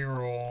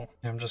 Reroll.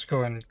 I'm just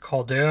going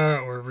Caldera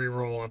or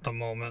reroll at the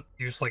moment.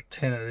 Use like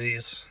 10 of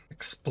these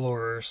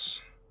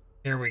explorers.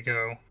 Here we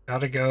go.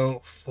 Gotta go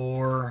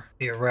for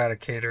the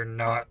Eradicator,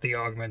 not the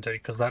Augmented,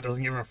 because that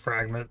doesn't give a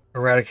fragment.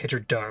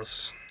 Eradicator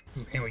does.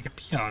 Ooh, and we get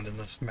beyond in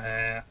this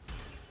map.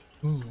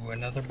 Ooh,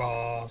 another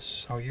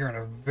boss. Oh, you're in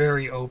a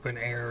very open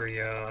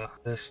area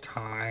this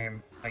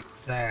time. Like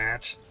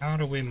that. How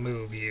do we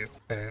move you?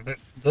 Okay,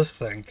 this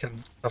thing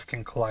stuff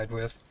can collide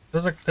with.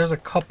 There's a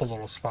couple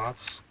little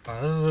spots.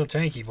 This is a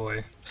tanky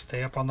boy.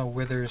 Stay up on the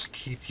withers.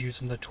 Keep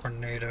using the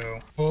tornado.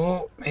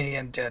 Oh,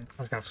 man, dead.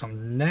 It's got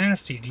some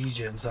nasty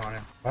degens on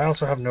it. I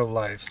also have no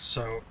life,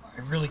 so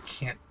I really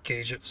can't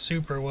gauge it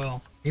super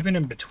well. Even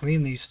in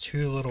between these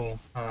two little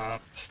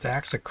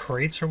stacks of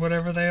crates or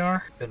whatever they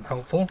are, been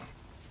helpful.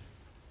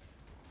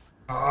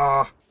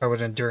 Ah, if I would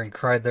have Enduring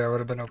Cried there, I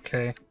would have been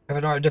okay. I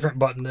have a different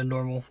button than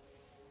normal.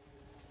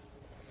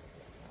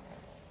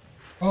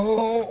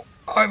 Oh,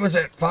 I was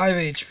at 5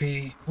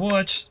 HP.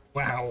 What?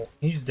 Wow,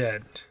 he's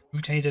dead.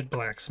 Who tainted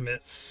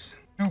blacksmiths?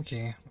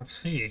 Okay, let's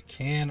see.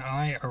 Can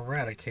I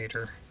eradicate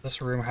her?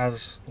 This room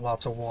has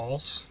lots of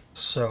walls,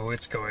 so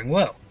it's going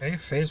well. Okay,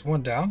 phase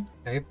 1 down.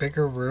 Okay,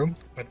 bigger room,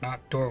 but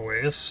not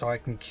doorways, so I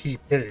can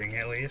keep hitting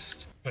at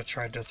least. I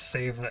tried to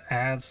save the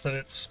ads that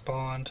it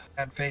spawned.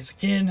 Add phase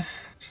again.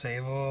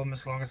 Save them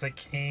as long as I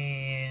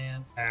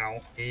can. Ow.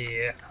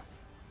 Yeah.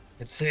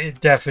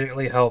 It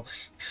definitely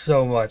helps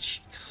so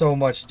much. So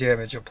much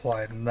damage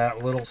applied in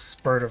that little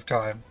spurt of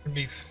time. Could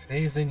be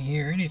phasing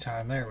here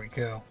anytime. There we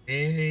go.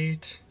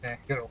 8. Okay,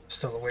 go.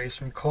 Still a ways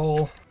from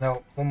coal.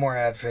 No, one more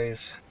ad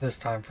phase. This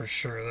time for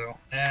sure though.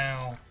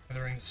 Now,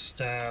 Withering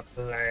Stab.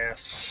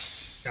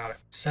 Blast. Got it.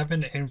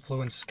 7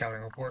 influence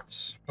scouting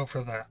reports. Go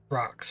for that.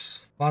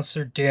 Rocks.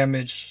 Monster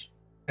damage.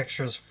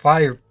 Extras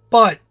fire.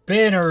 But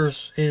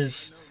banners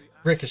is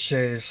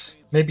ricochets.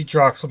 Maybe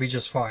Drox will be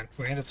just fine.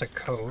 And it's a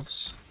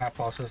coves. That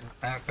boss isn't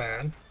that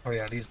bad. Oh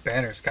yeah, these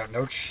banners got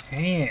no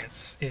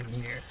chance in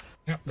here.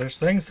 Yep, there's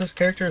things this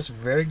character is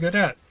very good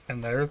at.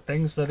 And there are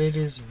things that it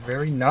is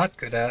very not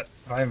good at.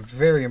 I am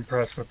very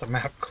impressed with the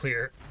map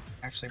clear.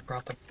 Actually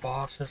brought the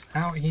bosses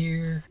out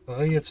here. Well,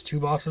 it's 2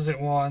 bosses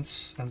at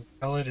once, and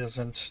well, it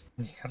isn't.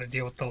 And you gotta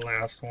deal with the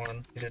last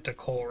one. Get it to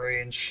coal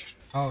range.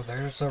 Oh,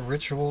 there's a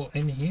ritual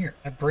in here.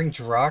 I bring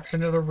Drox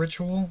into the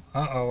ritual?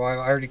 Uh-oh, I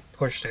already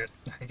pushed it.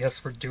 I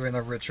guess we're doing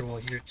a ritual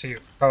here too.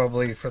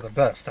 Probably for the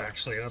best,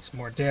 actually. That's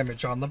more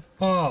damage on the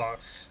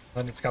boss.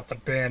 Then it's got the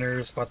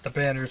banners, but the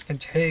banners can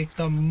take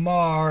the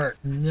mark.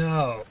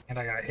 No. And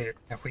I got hit.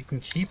 If we can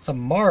keep the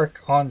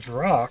mark on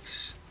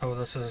Drox, oh,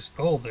 this is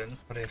golden.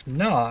 But if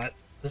not,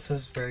 this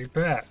is very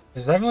bad.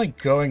 It's definitely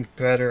going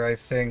better, I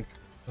think,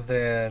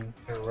 than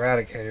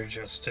Eradicator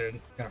just did.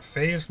 Gonna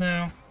phase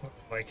now.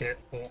 Like it.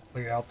 We'll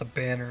clear out the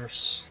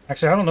banners.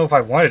 Actually, I don't know if I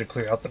wanted to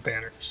clear out the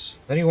banners.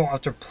 Then you won't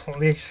have to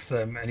place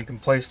them, and you can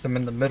place them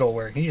in the middle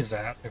where he's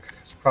at. Okay,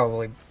 it's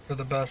probably for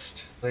the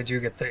best. They do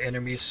get the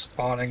enemies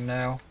spawning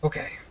now.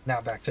 Okay, now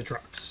back to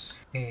Drox.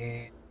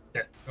 And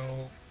yeah,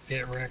 go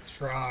get wrecked,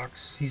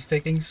 Drox. He's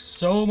taking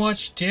so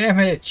much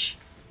damage.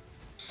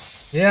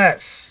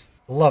 Yes,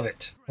 love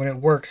it. When it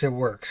works, it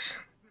works.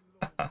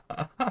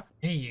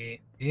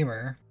 Hey,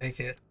 Beamer, take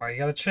it. Alright,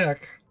 you gotta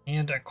check.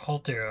 And a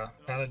Caldera.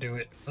 Gotta do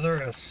it.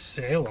 Another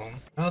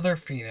Asylum. Another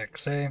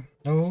Phoenix, eh?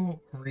 No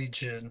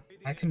region.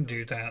 I can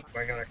do that.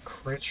 I got a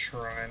crit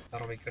shrine.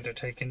 That'll be good to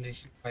take into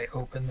here. I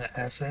open the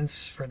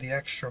essence for the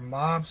extra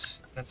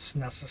mobs. That's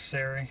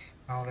necessary.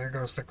 Oh, there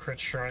goes the crit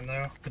shrine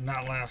though. Did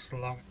not last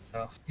long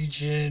enough.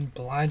 Region,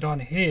 blind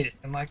on hit.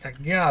 And like I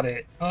got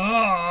it.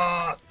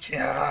 Oh,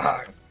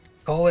 yeah.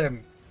 Call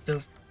him.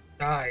 Just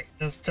die.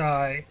 Just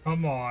die.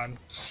 Come on.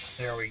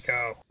 There we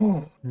go.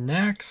 Ooh.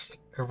 Next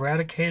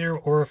Eradicator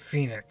or a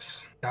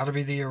Phoenix? Gotta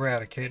be the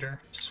Eradicator.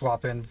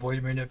 Swap in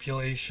Void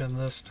Manipulation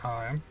this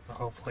time.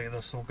 Hopefully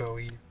this will go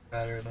even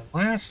better than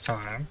last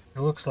time.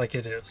 It looks like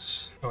it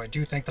is. So I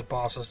do think the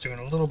boss is doing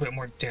a little bit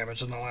more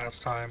damage than the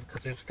last time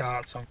because it's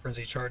got some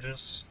frenzy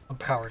charges. Some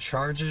power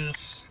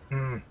charges.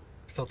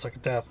 Still took a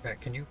death. Okay,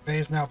 can you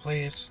phase now,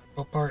 please?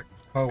 Go part.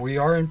 Oh, we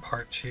are in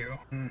part 2.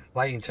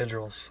 Lightning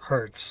Tendrils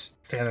hurts.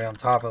 Standing on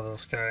top of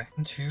this guy.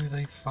 Into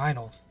the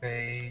final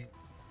phase.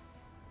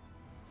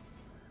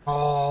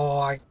 Oh,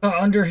 I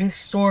got under his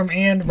storm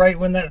and right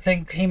when that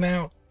thing came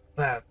out.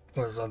 That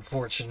was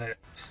unfortunate.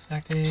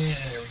 Second,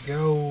 there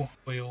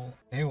we go.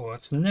 Okay,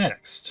 what's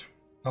next?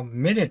 A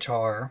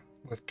Minotaur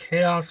with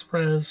Chaos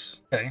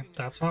Res. Okay,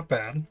 that's not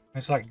bad.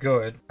 It's not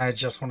good. I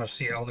just want to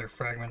see other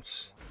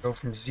fragments. Go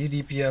from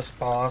ZDPS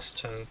boss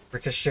to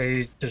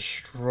Ricochet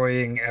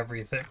destroying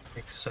everything.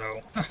 Like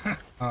so.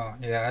 Oh,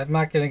 yeah, I'm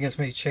not getting as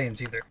many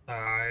chains either.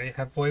 I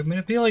have Void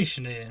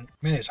Manipulation in.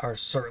 Minotaur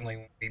certainly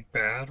won't be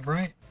bad,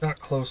 right?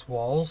 Got close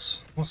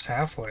walls. Almost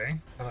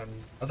halfway. Got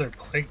another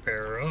Plague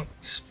Bearer up.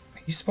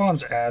 He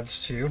spawns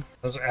ads too.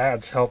 Those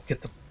ads help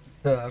get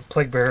the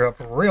Plague Bearer up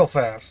real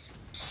fast.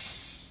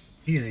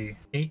 Easy.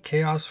 8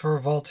 chaos for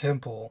a Vault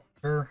Temple.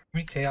 Sure. How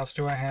many chaos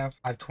do I have?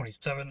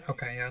 527.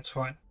 Okay, yeah, that's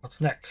fine.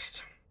 What's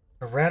next?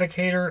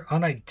 Eradicator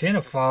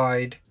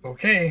unidentified.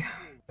 Okay.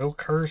 No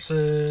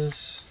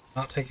curses.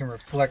 Not taking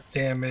reflect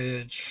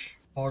damage.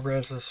 All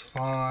res is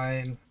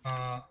fine.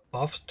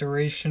 Buff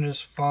duration is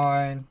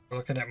fine. We're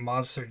looking at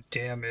monster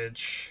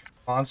damage.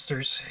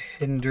 Monsters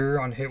hinder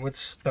on hit with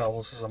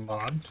spells is a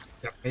mod.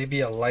 Yep.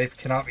 Maybe a life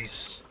cannot be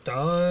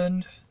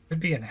stunned. Could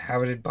be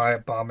inhabited by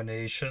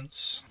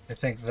abominations. I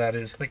think that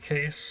is the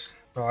case.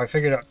 So I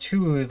figured out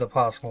 2 of the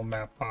possible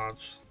map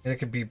mods. It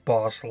could be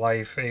boss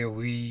life,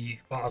 AoE,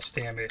 boss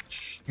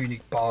damage,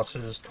 unique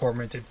bosses,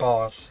 tormented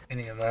boss,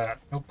 any of that.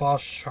 No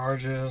boss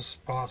charges,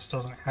 boss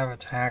doesn't have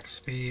attack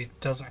speed,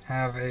 doesn't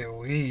have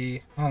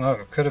AoE. I don't know,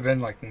 it could have been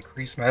like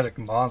increased magic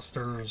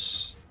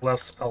monsters,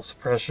 less spell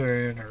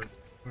suppression, or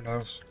who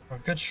knows. A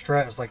good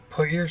strat is like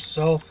put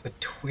yourself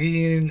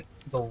between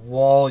the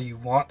wall you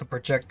want the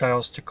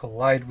projectiles to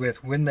collide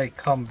with when they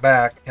come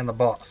back and the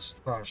boss.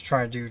 What I was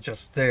trying to do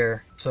just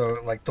there. So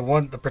like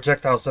the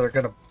projectiles that are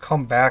going to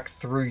come back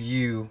through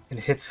you and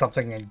hit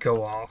something and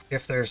go off.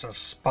 If there's a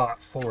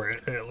spot for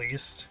it, at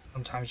least.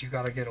 Sometimes you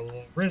gotta get a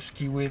little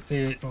risky with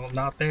it. Well,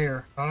 not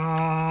there.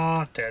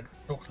 Ah, dead.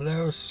 So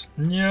close.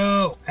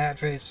 No! Ad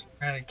face.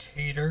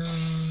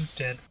 Eradicator.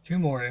 Dead. 2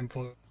 more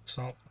influence.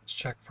 So let's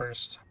check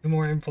first. 2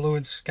 more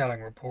influence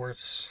scouting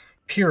reports.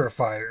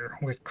 Purifier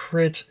with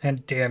crit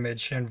and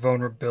damage and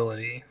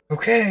vulnerability.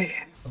 Okay.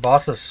 The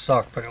bosses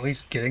suck, but at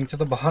least getting to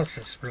the boss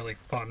is really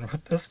fun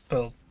with this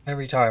build.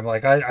 Every time,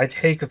 like, I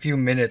take a few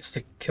minutes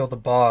to kill the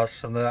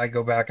boss, and then I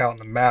go back out on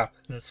the map,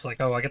 and it's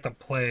like, oh, I get to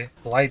play.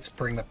 Lights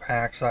bring the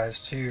pack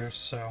size too,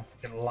 so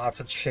get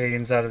lots of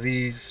chains out of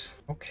these.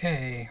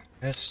 Okay,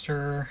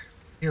 Mr.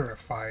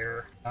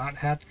 Purifier. Not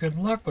had good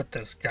luck with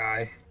this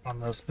guy on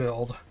this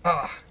build.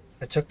 Ah!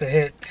 I took the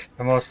hit.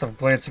 I must have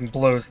glancing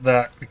blows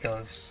that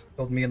because it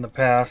killed me in the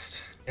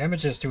past.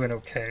 Damage is doing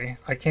okay.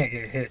 I can't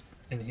get hit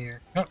in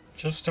here. Oh,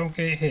 just don't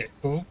get hit.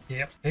 Oh,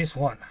 yep. Phase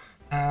 1.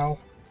 Ow.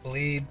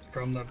 Bleed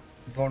from the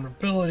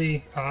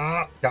vulnerability.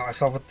 Ah, got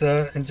myself with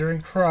the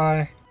Enduring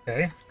Cry.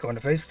 Okay, going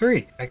to phase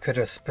 3. I could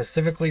have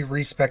specifically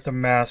respec'd a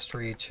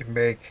mastery to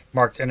make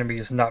marked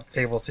enemies not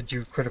able to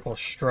do critical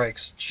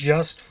strikes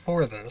just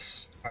for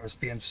this. I was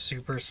being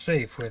super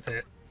safe with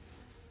it.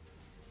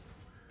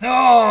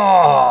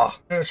 No!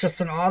 It was just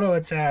an auto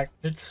attack.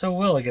 Did so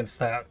well against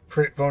that.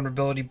 Crit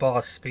vulnerability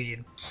boss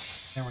speed.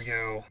 There we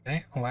go.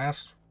 Okay,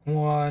 last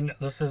one.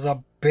 This is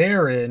a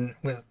Baron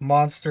with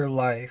monster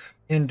life.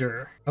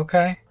 Hinder.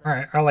 Okay.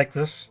 Alright, I like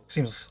this.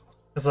 Seems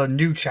it's a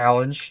new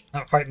challenge.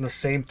 Not fighting the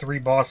same 3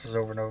 bosses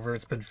over and over.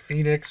 It's been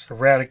Phoenix,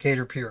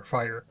 Eradicator,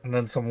 Purifier, and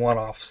then some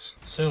one-offs.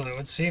 So it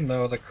would seem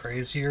though the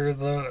crazier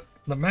the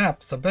map,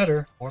 the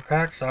better. More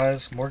pack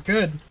size, more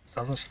good. This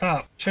doesn't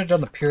stop. Should have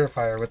done the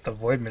Purifier with the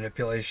Void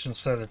Manipulation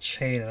instead of the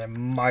Chain, and I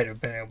might have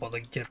been able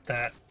to get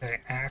that. I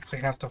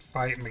actually have to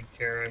fight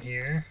Megara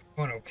here.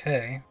 Going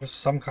okay. There's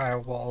some kind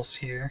of walls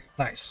here.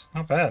 Nice.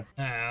 Not bad.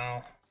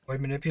 Now,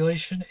 Void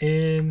Manipulation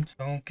in.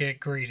 Don't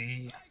get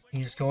greedy.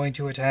 He's going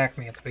to attack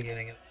me at the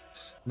beginning of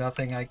this.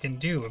 Nothing I can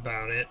do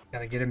about it.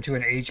 Gotta get him to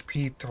an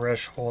HP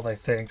threshold, I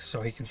think,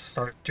 so he can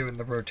start doing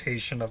the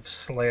rotation of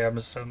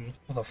slams and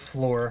the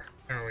floor.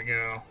 There we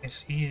go.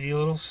 Nice easy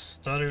little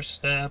stutter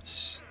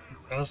steps.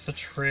 Does the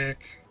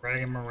trick. Drag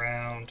him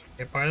around.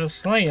 Get by the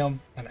slam.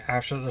 And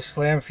after the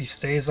slam, if he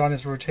stays on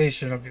his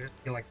rotation, it'll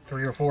be like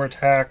 3 or 4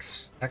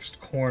 attacks.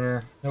 Next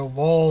corner. No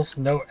walls,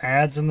 no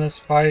ads in this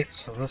fight,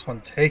 so this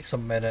one takes a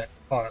minute.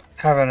 But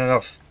having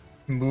enough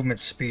movement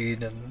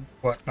speed and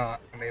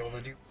whatnot, I'm able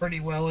to do pretty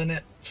well in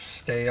it.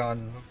 Stay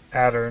on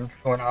pattern.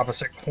 Going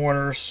opposite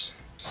corners.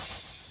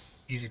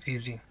 Easy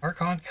peasy.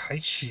 Archon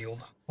Kite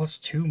Shield.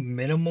 +2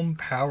 minimum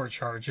power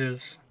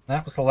charges.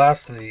 That was the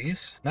last of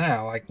these.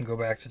 Now I can go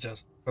back to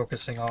just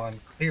focusing on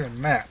clearing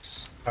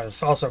maps.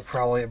 It's also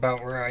probably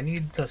about where I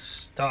need to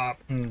stop.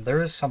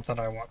 There is something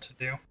I want to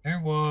do.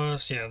 There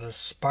was, yeah, this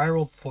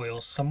spiraled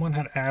foil. Someone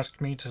had asked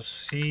me to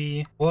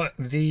see what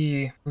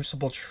the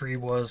Crucible tree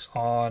was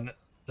on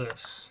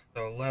this.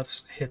 So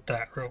let's hit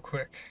that real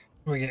quick.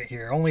 What do we get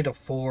here? Only to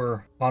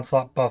 4.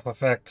 Onslaught buff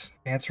effect.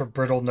 Answer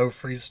brittle, no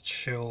freeze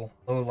chill.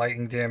 Low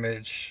lightning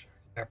damage.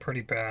 Yeah,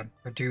 pretty bad.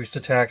 Reduced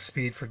attack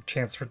speed for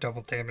chance for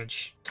double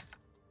damage.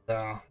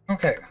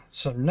 Okay,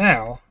 so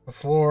now,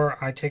 before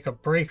I take a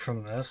break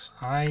from this,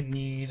 I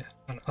need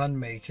an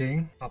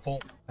unmaking.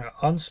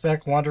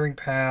 Unspec Wandering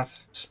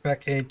Path,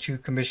 spec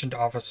A2 Commissioned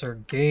Officer,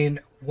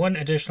 gain 1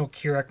 additional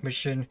Kirek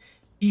mission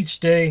each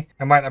day.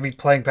 I might not be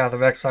playing Path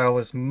of Exile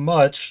as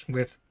much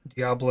with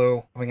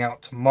Diablo coming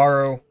out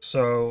tomorrow,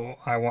 so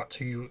I want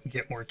to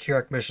get more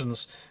Kirek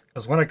missions,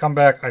 because when I come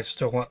back, I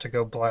still want to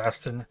go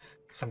blasting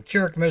some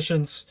Kirek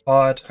missions,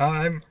 but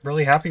I'm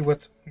really happy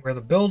with where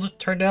the build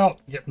turned out.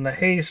 Getting the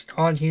haste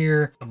on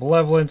here, the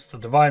malevolence, the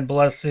divine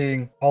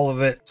blessing, all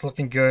of it. It's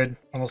looking good.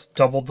 Almost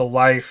doubled the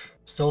life.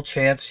 Still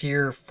chance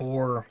here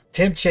for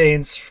temp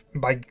chains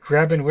by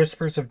grabbing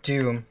Whispers of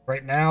Doom.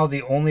 Right now,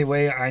 the only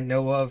way I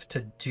know of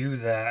to do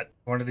that,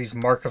 one of these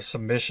Mark of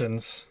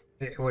Submissions,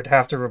 it would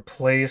have to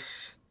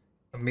replace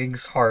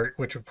Ming's Heart,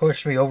 which would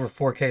push me over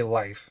 4k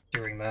life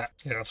doing that.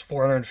 You know, it's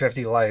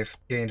 450 life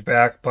gained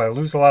back, but I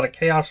lose a lot of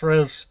chaos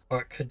res,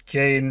 but could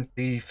gain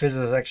the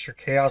Fizz's extra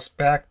chaos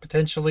back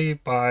potentially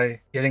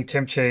by getting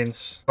temp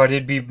chains. But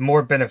it'd be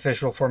more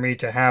beneficial for me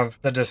to have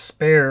the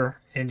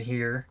Despair in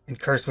here and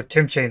curse with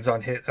temp chains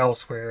on hit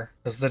elsewhere,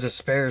 because the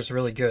Despair is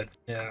really good.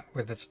 Yeah,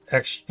 with its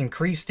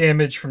increased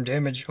damage from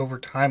damage over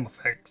time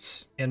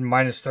effects and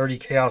minus 30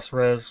 chaos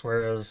res,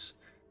 whereas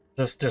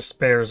this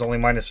Despair is only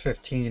minus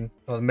 15.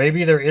 So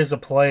maybe there is a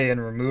play in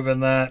removing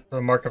that, the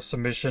Mark of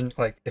Submission.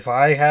 Like, if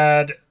I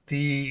had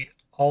the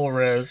all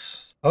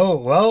res... Oh,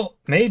 well,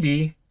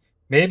 maybe.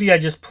 Maybe I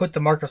just put the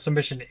Mark of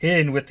Submission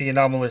in with the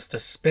Anomalous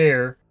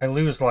Despair. I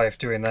lose life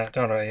doing that,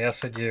 don't I?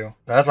 Yes, I do.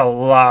 That's a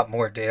lot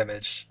more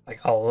damage.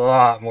 Like, a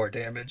lot more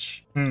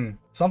damage.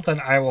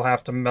 Something I will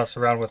have to mess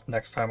around with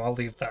next time. I'll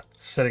leave that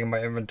sitting in my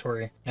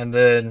inventory. And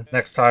then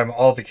next time,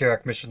 all the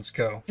Kirek missions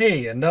go.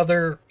 Hey,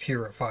 another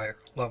Purifier.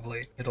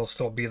 Lovely. It'll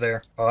still be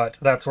there. But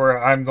that's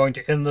where I'm going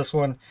to end this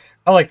one.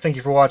 I'd like to thank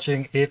you for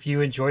watching. If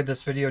you enjoyed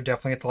this video,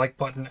 definitely hit the like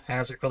button,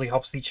 as it really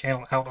helps the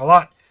channel out a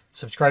lot.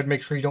 Subscribe to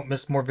make sure you don't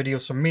miss more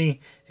videos from me.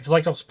 If you'd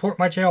like to help support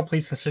my channel,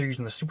 please consider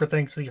using the super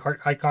thanks, the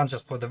heart icon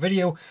just below the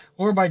video,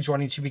 or by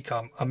joining to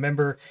become a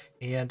member.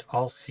 And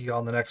I'll see you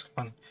on the next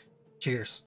one. Cheers.